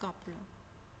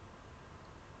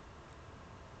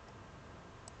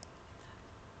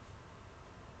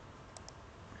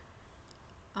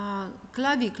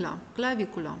 Clavicula.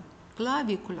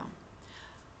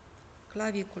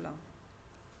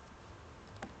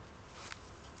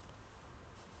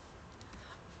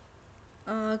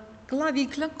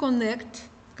 Clavicula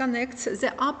connects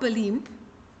the upper limb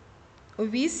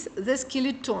with the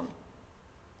skeleton.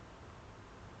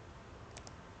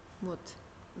 What?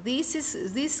 This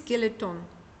is this skeleton.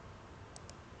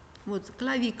 What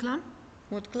clavicula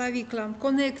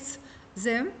connects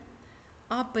the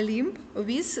upper limb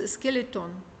with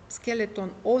skeleton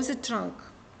of the trunk.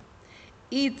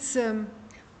 It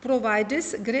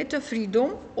provides greater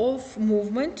freedom of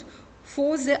movement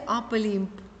for the upper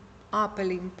limb.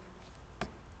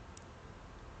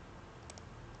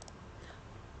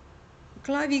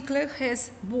 Clavicle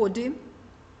has body,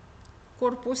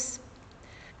 corpus,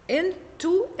 and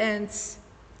two ends.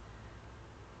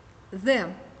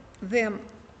 The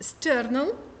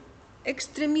sternal,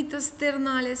 extremitas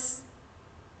sternalis,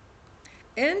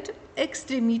 and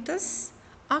extremitas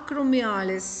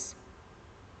acromialis.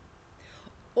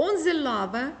 On the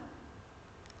lower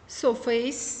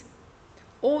surface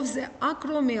of the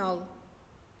acromial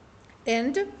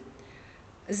end,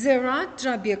 there are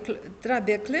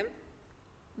trabeculum,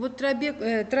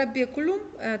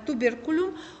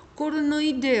 tuberculum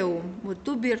coronoideum,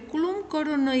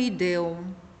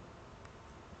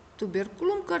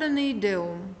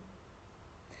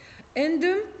 and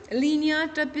linea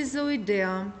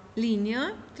trapezoidea.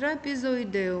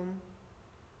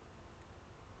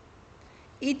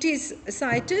 It is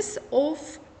sites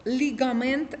of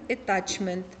ligament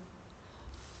attachment.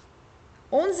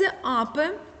 On the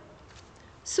upper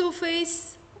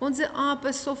surface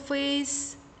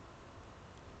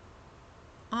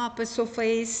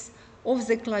of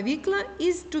the clavicula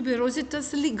is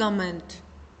tuberositas ligament,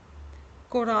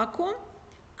 coraco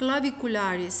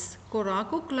clavicularis,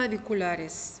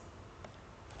 Coracoclavicularis.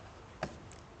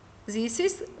 This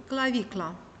is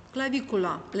clavicula.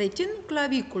 Clavicula, Latin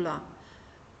clavicula.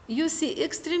 You see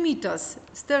extremitas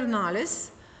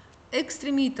sternalis,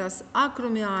 extremitas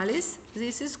acromialis,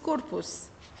 this is corpus.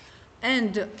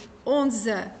 And on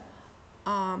the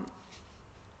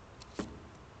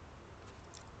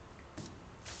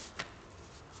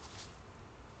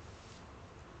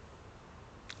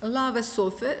lava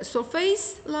surface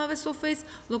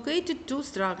located two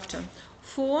structure,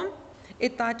 form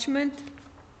attachment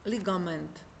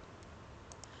ligament.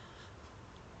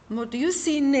 What you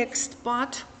see next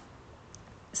part,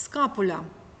 scapula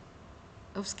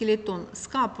of skeleton,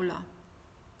 scapula.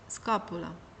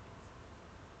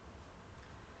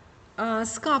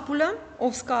 Scapula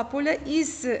of scapula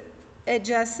is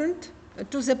adjacent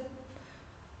to the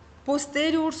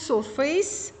posterior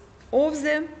surface of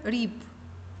the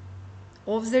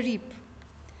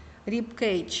rib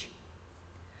cage,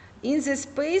 in the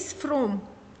space from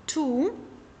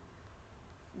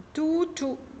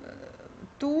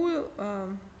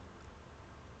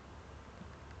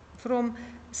from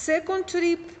second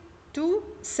rib to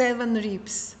 7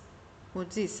 ribs.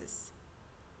 What this is?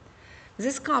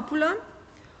 The scapula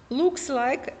looks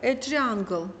like a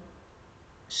triangle,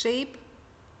 shape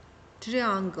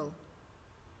triangle.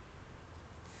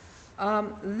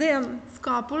 The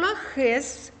scapula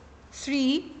has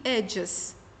 3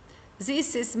 edges.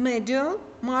 This is medial,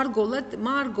 margo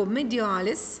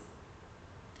medialis,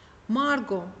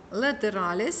 margo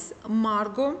lateralis,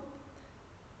 margo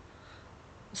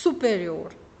superior.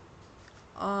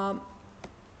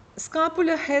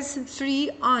 Scapula has 3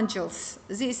 angles.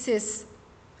 This is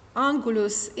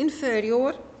angulus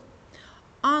inferior,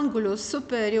 angulus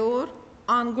superior,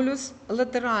 angulus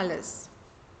lateralis.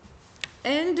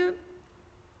 And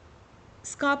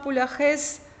scapula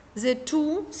has the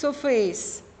 2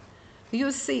 surfaces.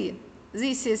 You see,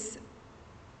 this is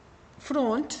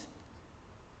front,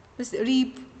 this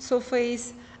rib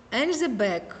surface, and the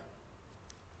back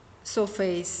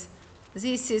surface.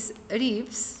 This is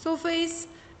ribs surface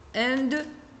and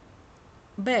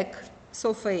back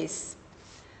surface.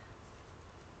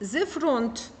 The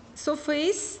front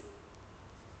surface,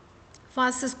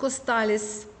 fasces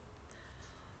costalis.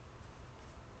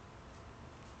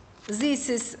 This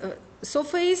is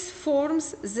surface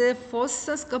forms the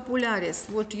fossa scapularis.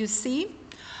 What you see,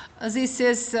 this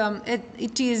is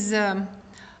it is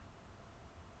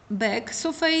back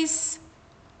surface,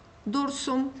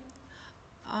 dorsum,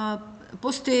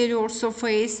 posterior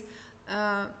surface.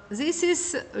 This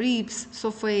is ribs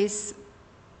surface.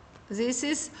 This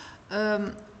is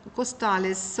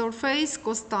costalis surface,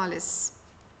 costalis.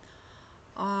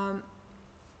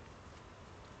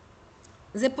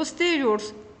 The posterior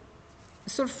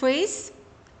surface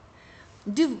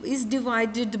is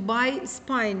divided by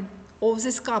spine of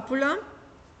the scapula.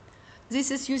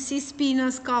 This is, you see,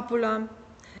 spina scapula,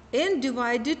 and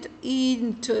divided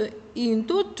into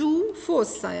 2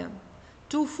 fossae.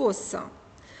 2 fossa.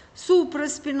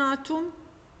 Supraspinatum,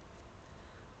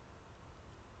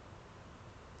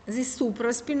 this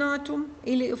supraspinatum,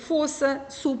 или fossa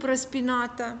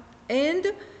supraspinata,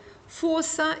 and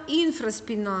fossa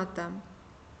infraspinata.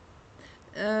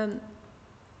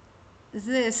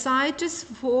 The site is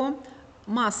for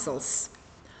muscles,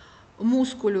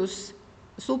 musculus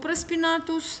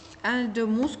supraspinatus and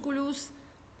musculus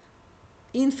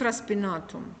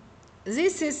infraspinatum.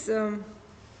 This is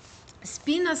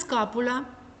spina scapula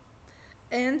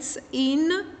ends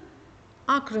in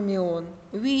acromion,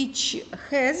 which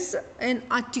has an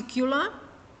articula,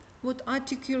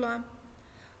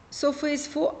 surface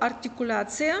for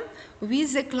articulation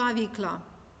with the clavicula.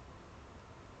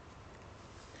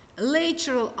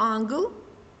 Lateral angle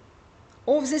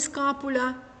of the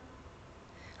scapula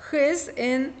has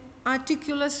an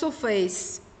articular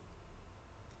surface.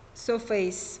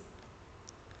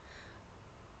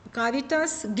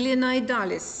 Cavitas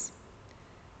glenoidalis.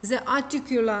 The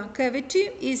articular cavity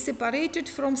is separated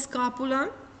from scapula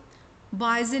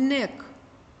by the neck.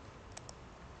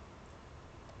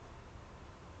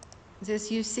 This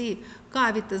you see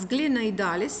cavitas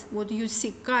glenoidalis. What you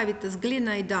see cavitas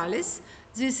glenoidalis.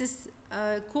 This is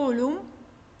column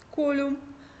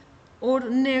or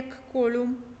neck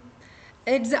column.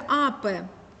 At the upper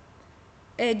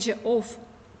edge of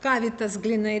cavitas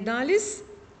glenoidalis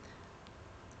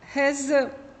has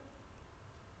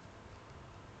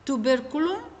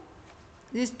tuberculum.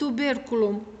 This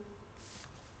tuberculum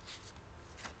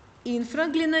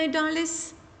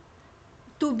infraglenoidalis,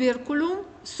 tuberculum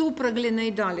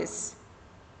supraglenoidalis.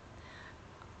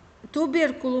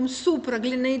 Tuberculum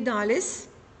supraglenoidalis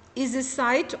is the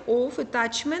site of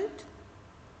attachment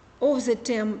of the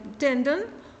tendon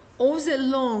of the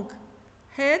long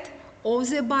head of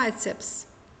the biceps.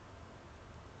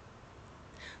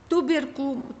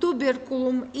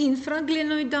 Tuberculum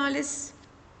infraglenoidalis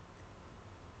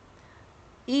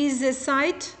is the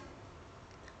site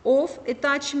of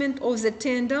attachment of the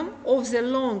tendon of the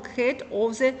long head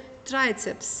of the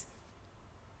triceps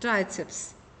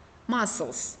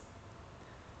muscles.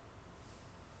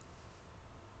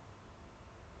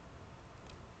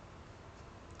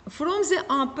 From the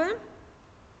upper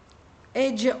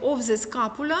edge of the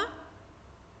scapula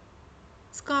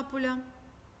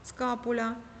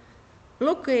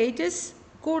locates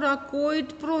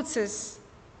coracoid process,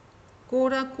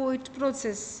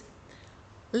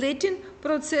 Latin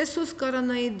processus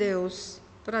coronoideus,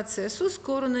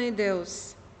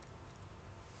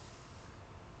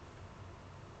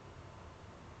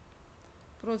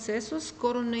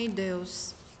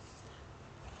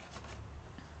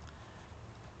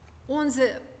 On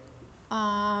the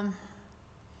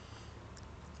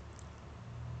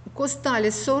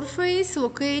costalis surface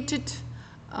located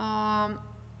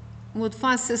what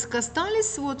fasces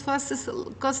costalis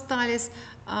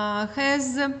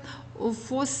has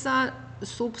fossa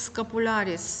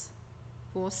subscapularis.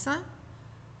 Fossa,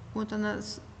 вот она,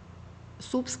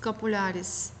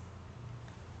 subscapularis.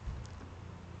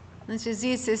 Значит,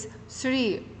 this is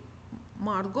 3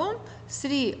 margum,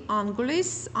 3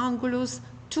 angulus,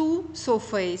 2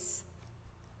 surface.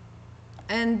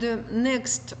 And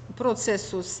next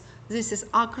processus, this is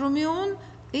acromion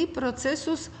и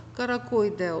processus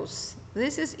coracoideus.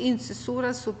 This is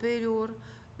incisura superior,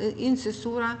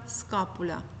 incisura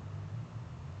scapula.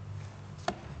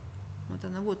 Вот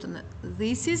она.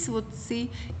 This is what the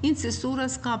incisura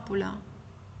scapula.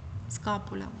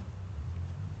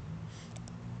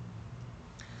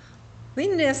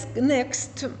 Then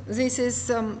next, this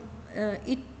is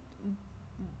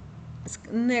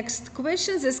next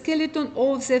question, the skeleton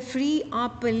of the free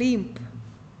upper limb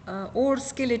or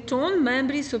skeleton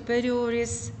membri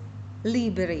superioris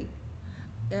liberi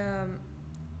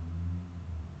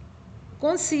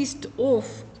consists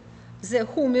of the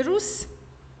humerus,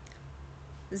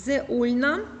 the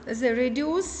ulna, the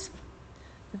radius,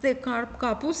 the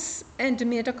carpus and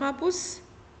metacarpus,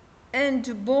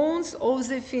 and bones of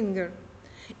the finger.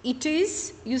 It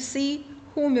is, you see,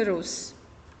 humerus.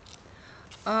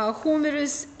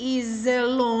 Humerus is a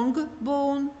long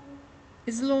bone.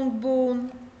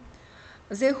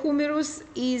 The humerus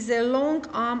is a long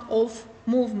arm of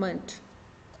movement.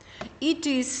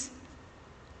 The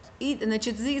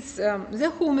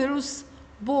humerus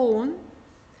bone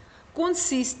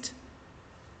consists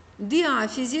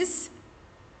diaphysis,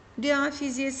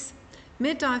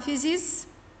 metaphysis,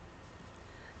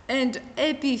 and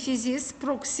epiphysis,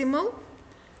 proximal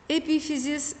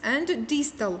epiphysis and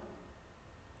distal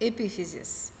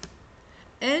epiphysis,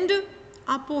 and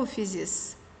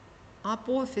apophysis.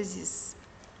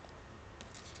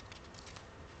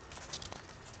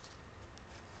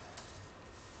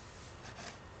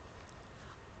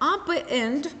 Upper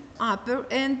end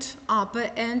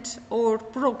or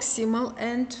proximal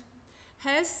end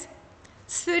has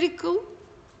spherical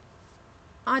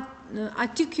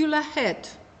articular head,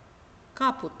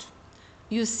 caput.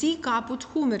 You see caput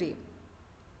humeri,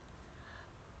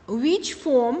 which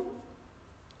forms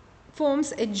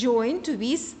a joint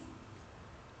with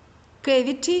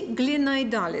cavity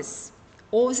glenoidalis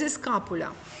of the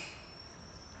scapula.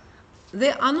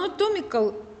 The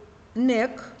anatomical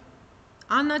neck,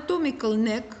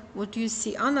 what you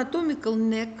see, anatomical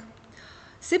neck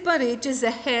separates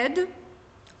the head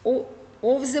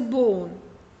of the bone.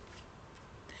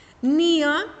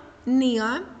 Near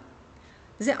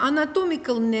the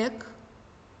anatomical neck,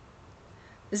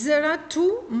 there are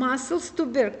 2 muscles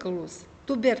tubercles,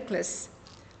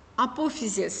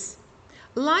 apophysis,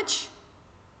 large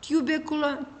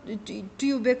tubercle,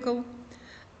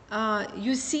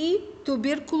 you see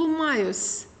tuberculum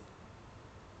majus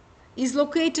is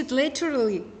located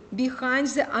laterally behind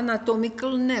the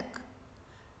anatomical neck.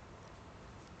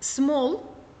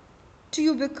 Small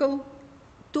tuberculum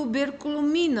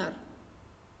minor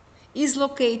is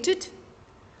located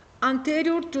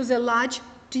anterior to the large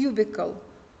tubercle.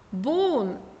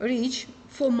 Bone rich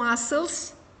for muscle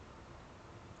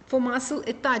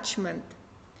attachment.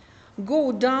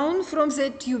 Go down from the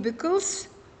tubercles,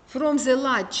 from the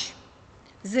large.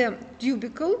 The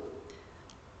tubercle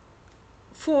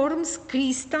forms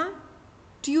crista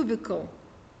tuberculum,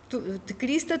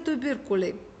 crista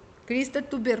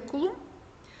tuberculum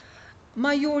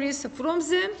majoris, from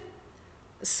the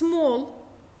small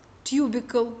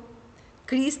tubercle,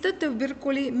 crista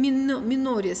tuberculi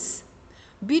minoris,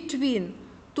 between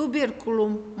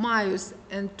tuberculum majus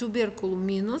and tuberculum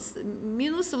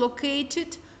minus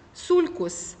located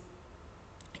sulcus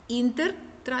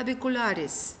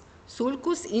intertrabecularis.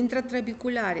 Sulcus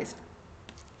intratrabecularis.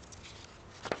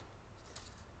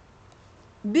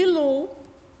 Below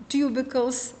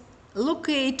tubercles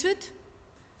located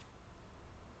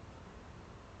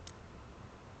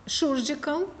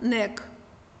chirurgical neck,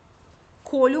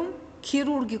 column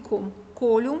chirurgicum,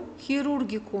 column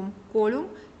chirurgicum, column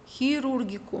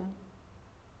chirurgicum.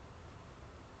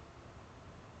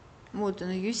 Вот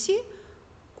оно, you see,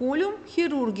 column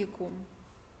chirurgicum.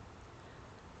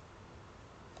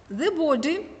 The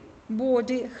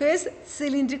body has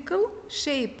cylindrical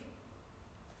shape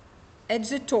at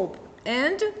the top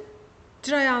and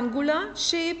triangular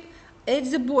shape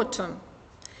at the bottom.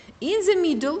 In the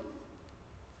middle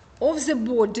of the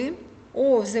body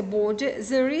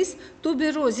there is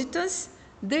tuberositas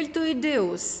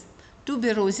deltoideus.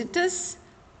 Tuberositas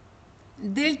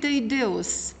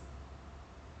deltoideus.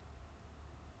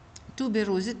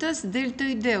 Tuberositas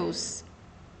deltoideus.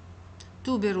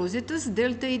 Tuberositas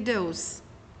deltoideus.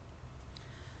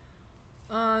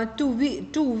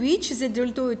 To which the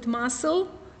deltoid muscle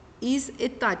is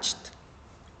attached.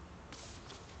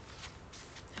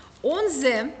 On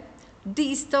the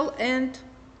distal end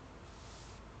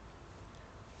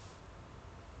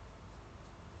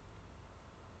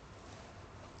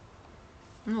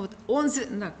on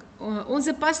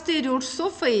the posterior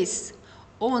surface,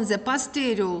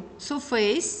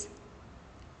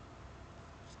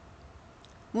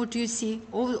 what you see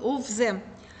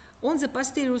on the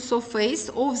posterior surface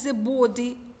of the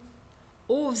body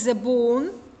of the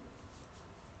bone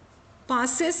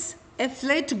passes a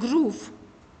flat groove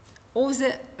of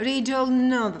the radial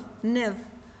nerve.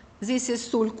 This is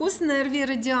sulcus nervi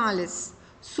radialis.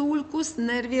 Sulcus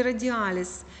nervi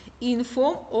radialis in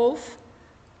form of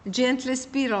gentle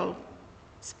spiral.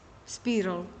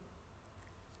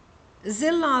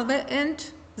 The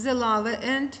lower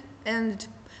end and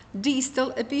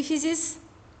distal epiphysis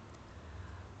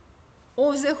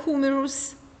of the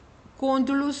humerus,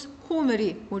 condylus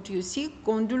humeri. What you see,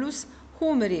 condylus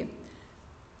humeri.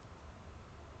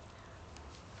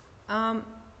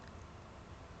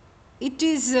 It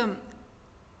is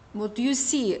what you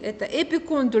see at the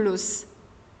epicondylus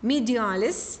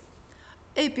medialis,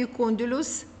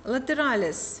 epicondylus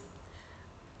lateralis.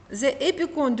 The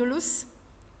epicondylus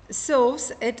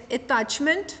serves at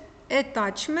attachment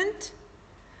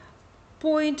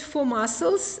point for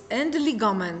muscles and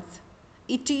ligaments.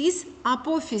 It is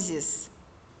apophysis.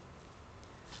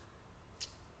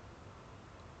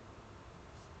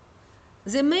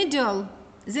 The medial,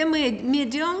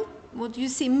 what you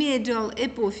see, medial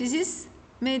apophysis,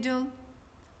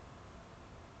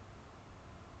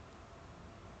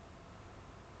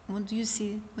 what do you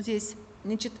see? What is?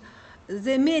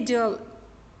 The medial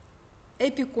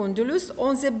epicondylus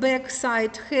on the back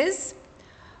side has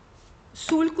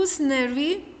sulcus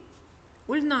nervi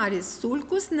ulnaris.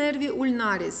 Sulcus nervi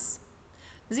ulnaris.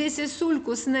 This is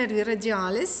sulcus nervi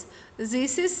radialis.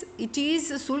 It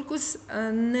is sulcus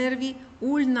nervi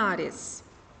ulnaris.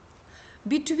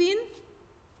 Between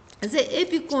the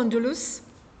epicondylus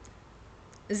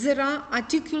there are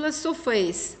articular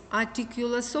surface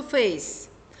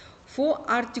for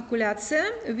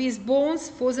articulation with bones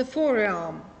for the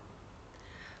forearm.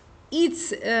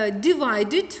 It's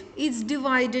divided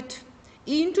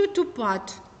into two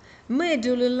parts.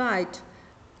 Medially light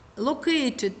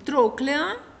located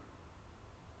trochlea.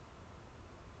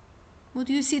 What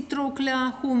do you see?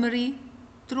 Trochlea humeri,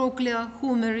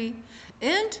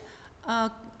 and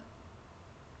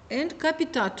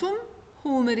capitatum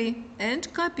humeri,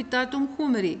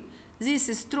 This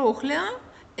is trochlea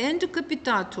and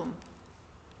capitatum.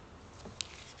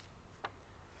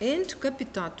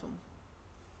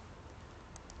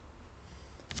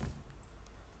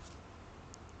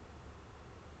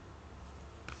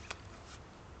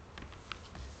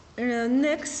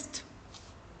 Next,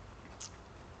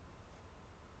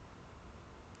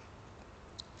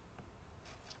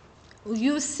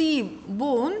 you see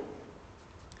bone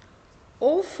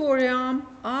of forearm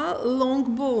are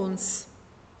long bones.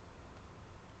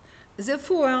 The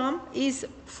forearm is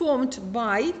formed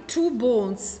by two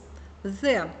bones.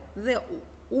 The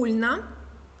ulna,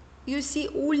 you see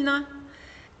ulna,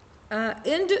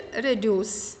 and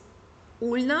radius.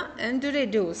 Ulna and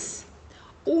radius.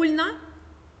 Ulna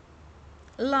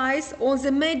lies on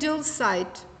the medial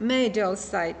side,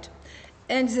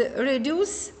 and the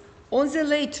radius on the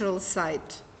lateral side.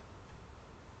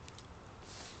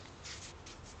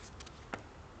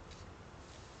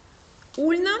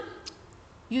 Ulna,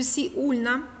 you see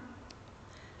ulna,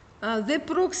 the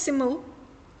proximal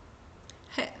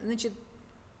значит,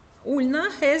 ulna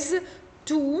has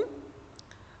two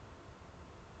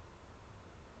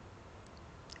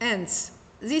ends.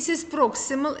 This is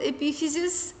proximal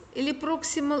epiphysis или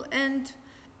proximal end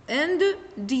and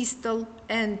distal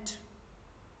end.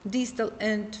 Distal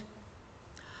end.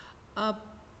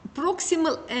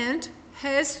 Proximal end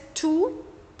has two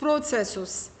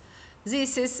processus.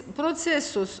 This is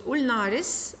processus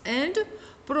ulnaris and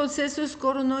processus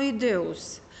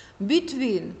coronoideus.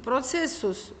 Between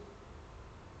processus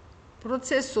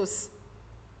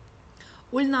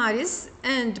ulnaris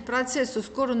and processus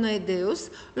coronoideus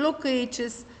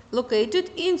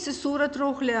located in caesura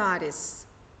trochlearis.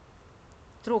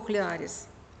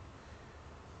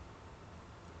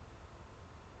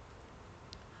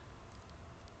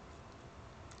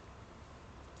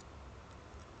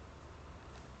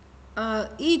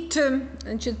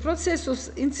 Значит,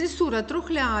 processus incisura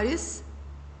trochlearis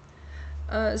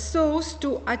serves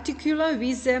to articulate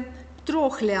with the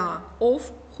trochlea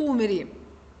of humeri.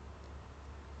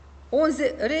 On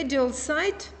the radial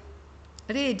side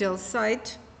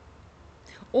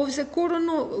of the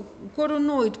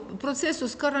coronoid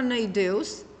processus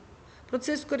coronoideus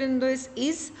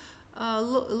is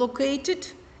located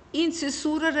in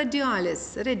caesura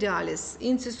radialis,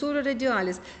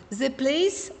 the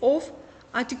place of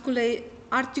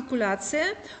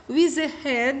articulation with the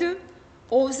head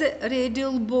of the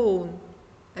radial bone,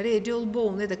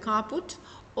 the caput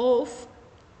of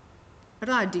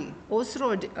radi,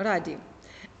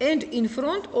 and in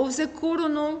front of the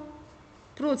coronal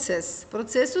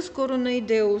processus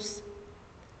coronoideus.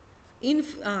 In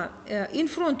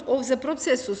front of the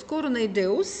processus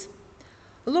coronoideus,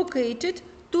 located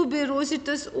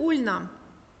tuberositas ulna.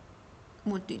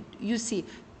 What you see?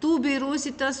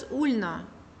 Tuberositas ulna.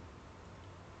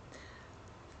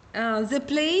 The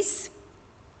place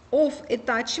of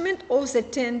attachment of the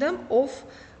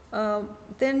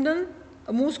tendon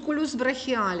musculus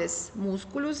brachialis.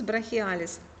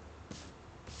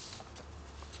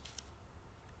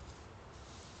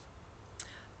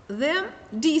 The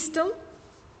distal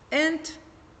end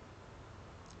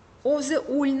of the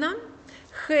ulna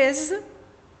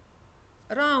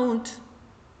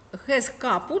has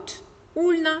caput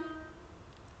ulna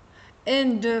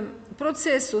and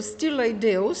processus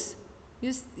styloideus.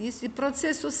 You see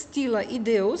processus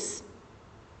styloideus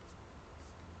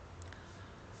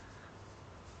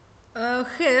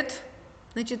head,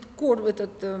 значит,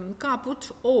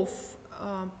 caput of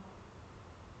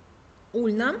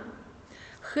ulna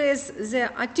has the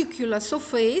articular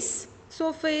surface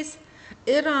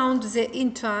around the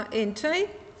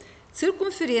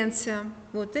anti-circumferentia.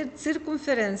 Вот это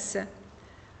circumferentia.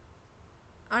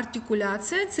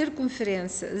 Articulation,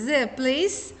 circumference. The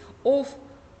place of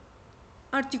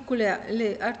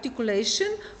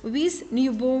articulation with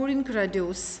new boring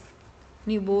radius.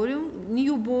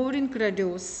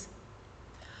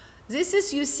 This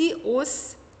is, you see,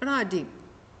 os radi.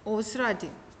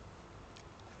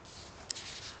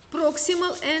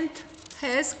 Proximal end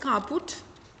has caput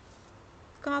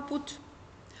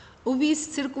with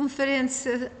circumference,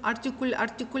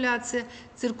 articulation,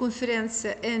 circumference,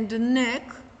 and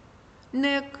neck,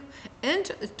 and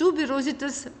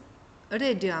tuberositas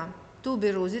redia.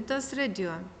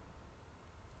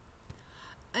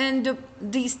 And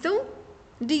distal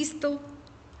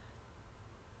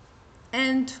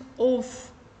end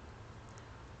of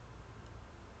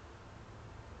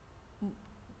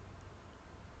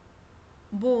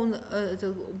bone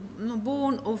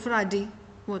of radi.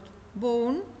 What?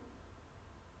 Bone.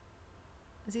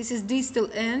 This is distal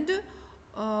end,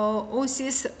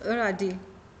 ossis radi.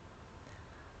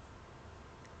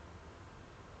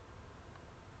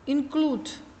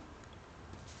 Includes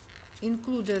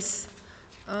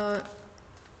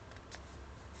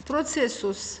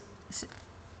processus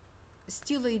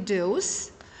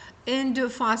styloideus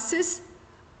and fasces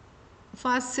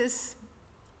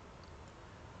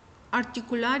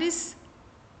articularis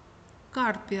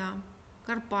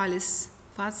carpalis.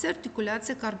 Fascia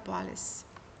articulatia carpalis.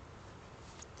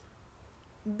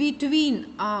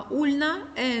 Between ulna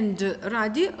and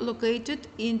radi located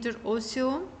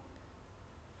interosseo.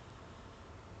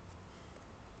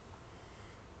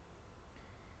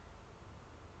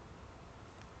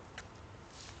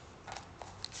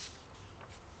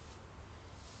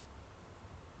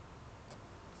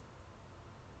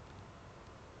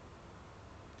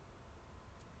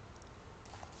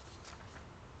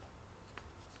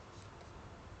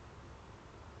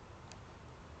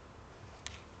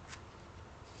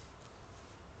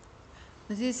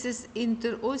 This is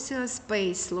interosseous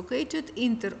space, located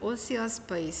interosseous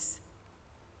space.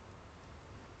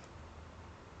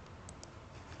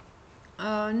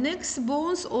 Next,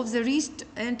 bones of the wrist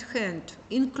and hand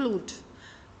include,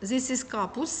 this is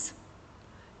carpus,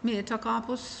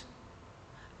 metacarpus,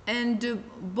 and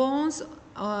bones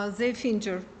the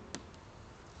finger.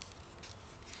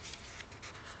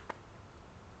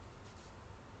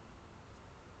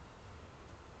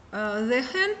 The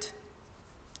hand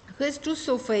has two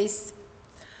surfaces.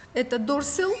 Это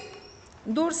dorsal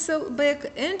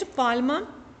back and palmar.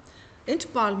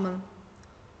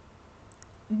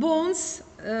 Bones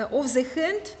of the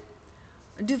hand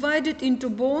divided into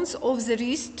bones of the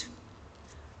wrist,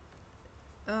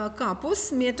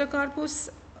 carpus, metacarpus,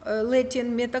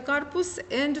 Latin metacarpus,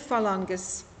 and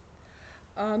phalanges.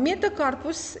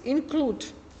 Metacarpus include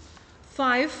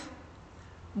 8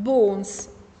 bones.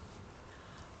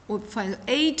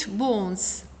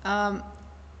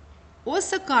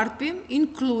 Ossicarpi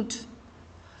include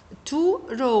 2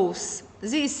 rows.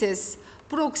 This is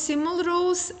proximal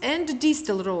rows and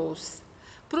distal rows.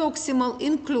 Proximal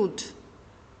include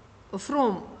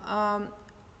from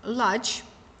large,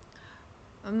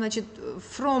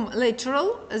 from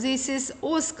lateral, this is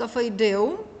os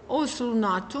scaphoideum, os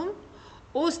lunatum,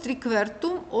 os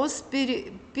triquertum, os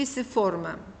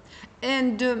pisiforme.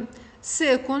 And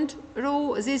second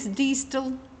row, this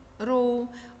distal row,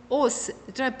 os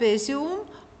trapezium,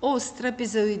 os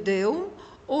trapezoideum,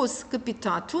 os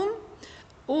capitatum,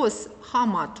 os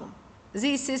hamatum.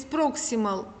 This is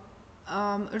proximal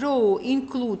row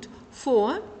include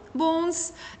 4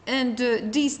 bones, and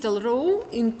distal row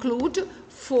include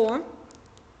 4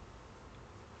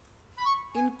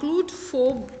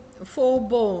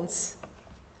 bones.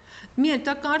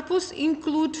 Metacarpus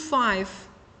include 5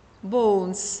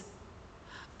 bones.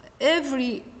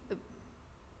 Every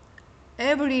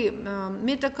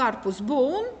metacarpus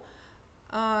bone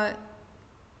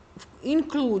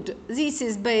include, this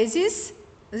is basis,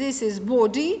 this is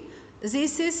body,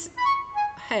 this is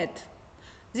head.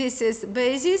 This is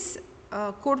basis,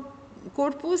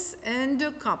 corpus, and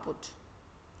caput.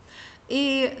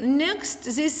 Next,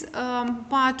 this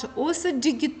part ossa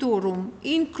digitorum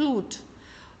include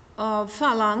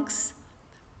phalanx,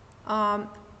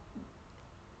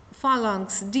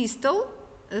 phalanx distal,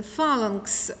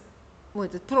 phalanx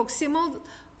proximal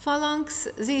phalanx.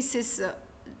 This is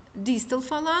distal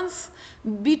phalanx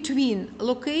between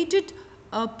located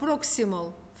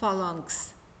proximal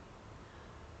phalanx.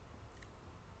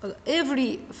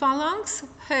 Every phalanx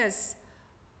has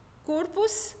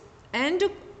corpus and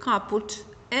caput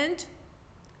and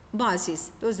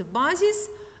basis. Those are basis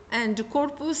and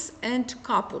corpus and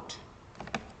caput.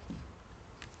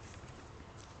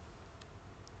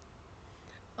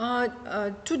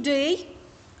 Today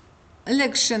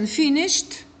lection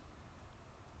finished.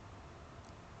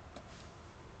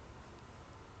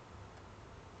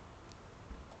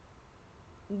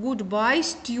 Goodbye,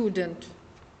 student.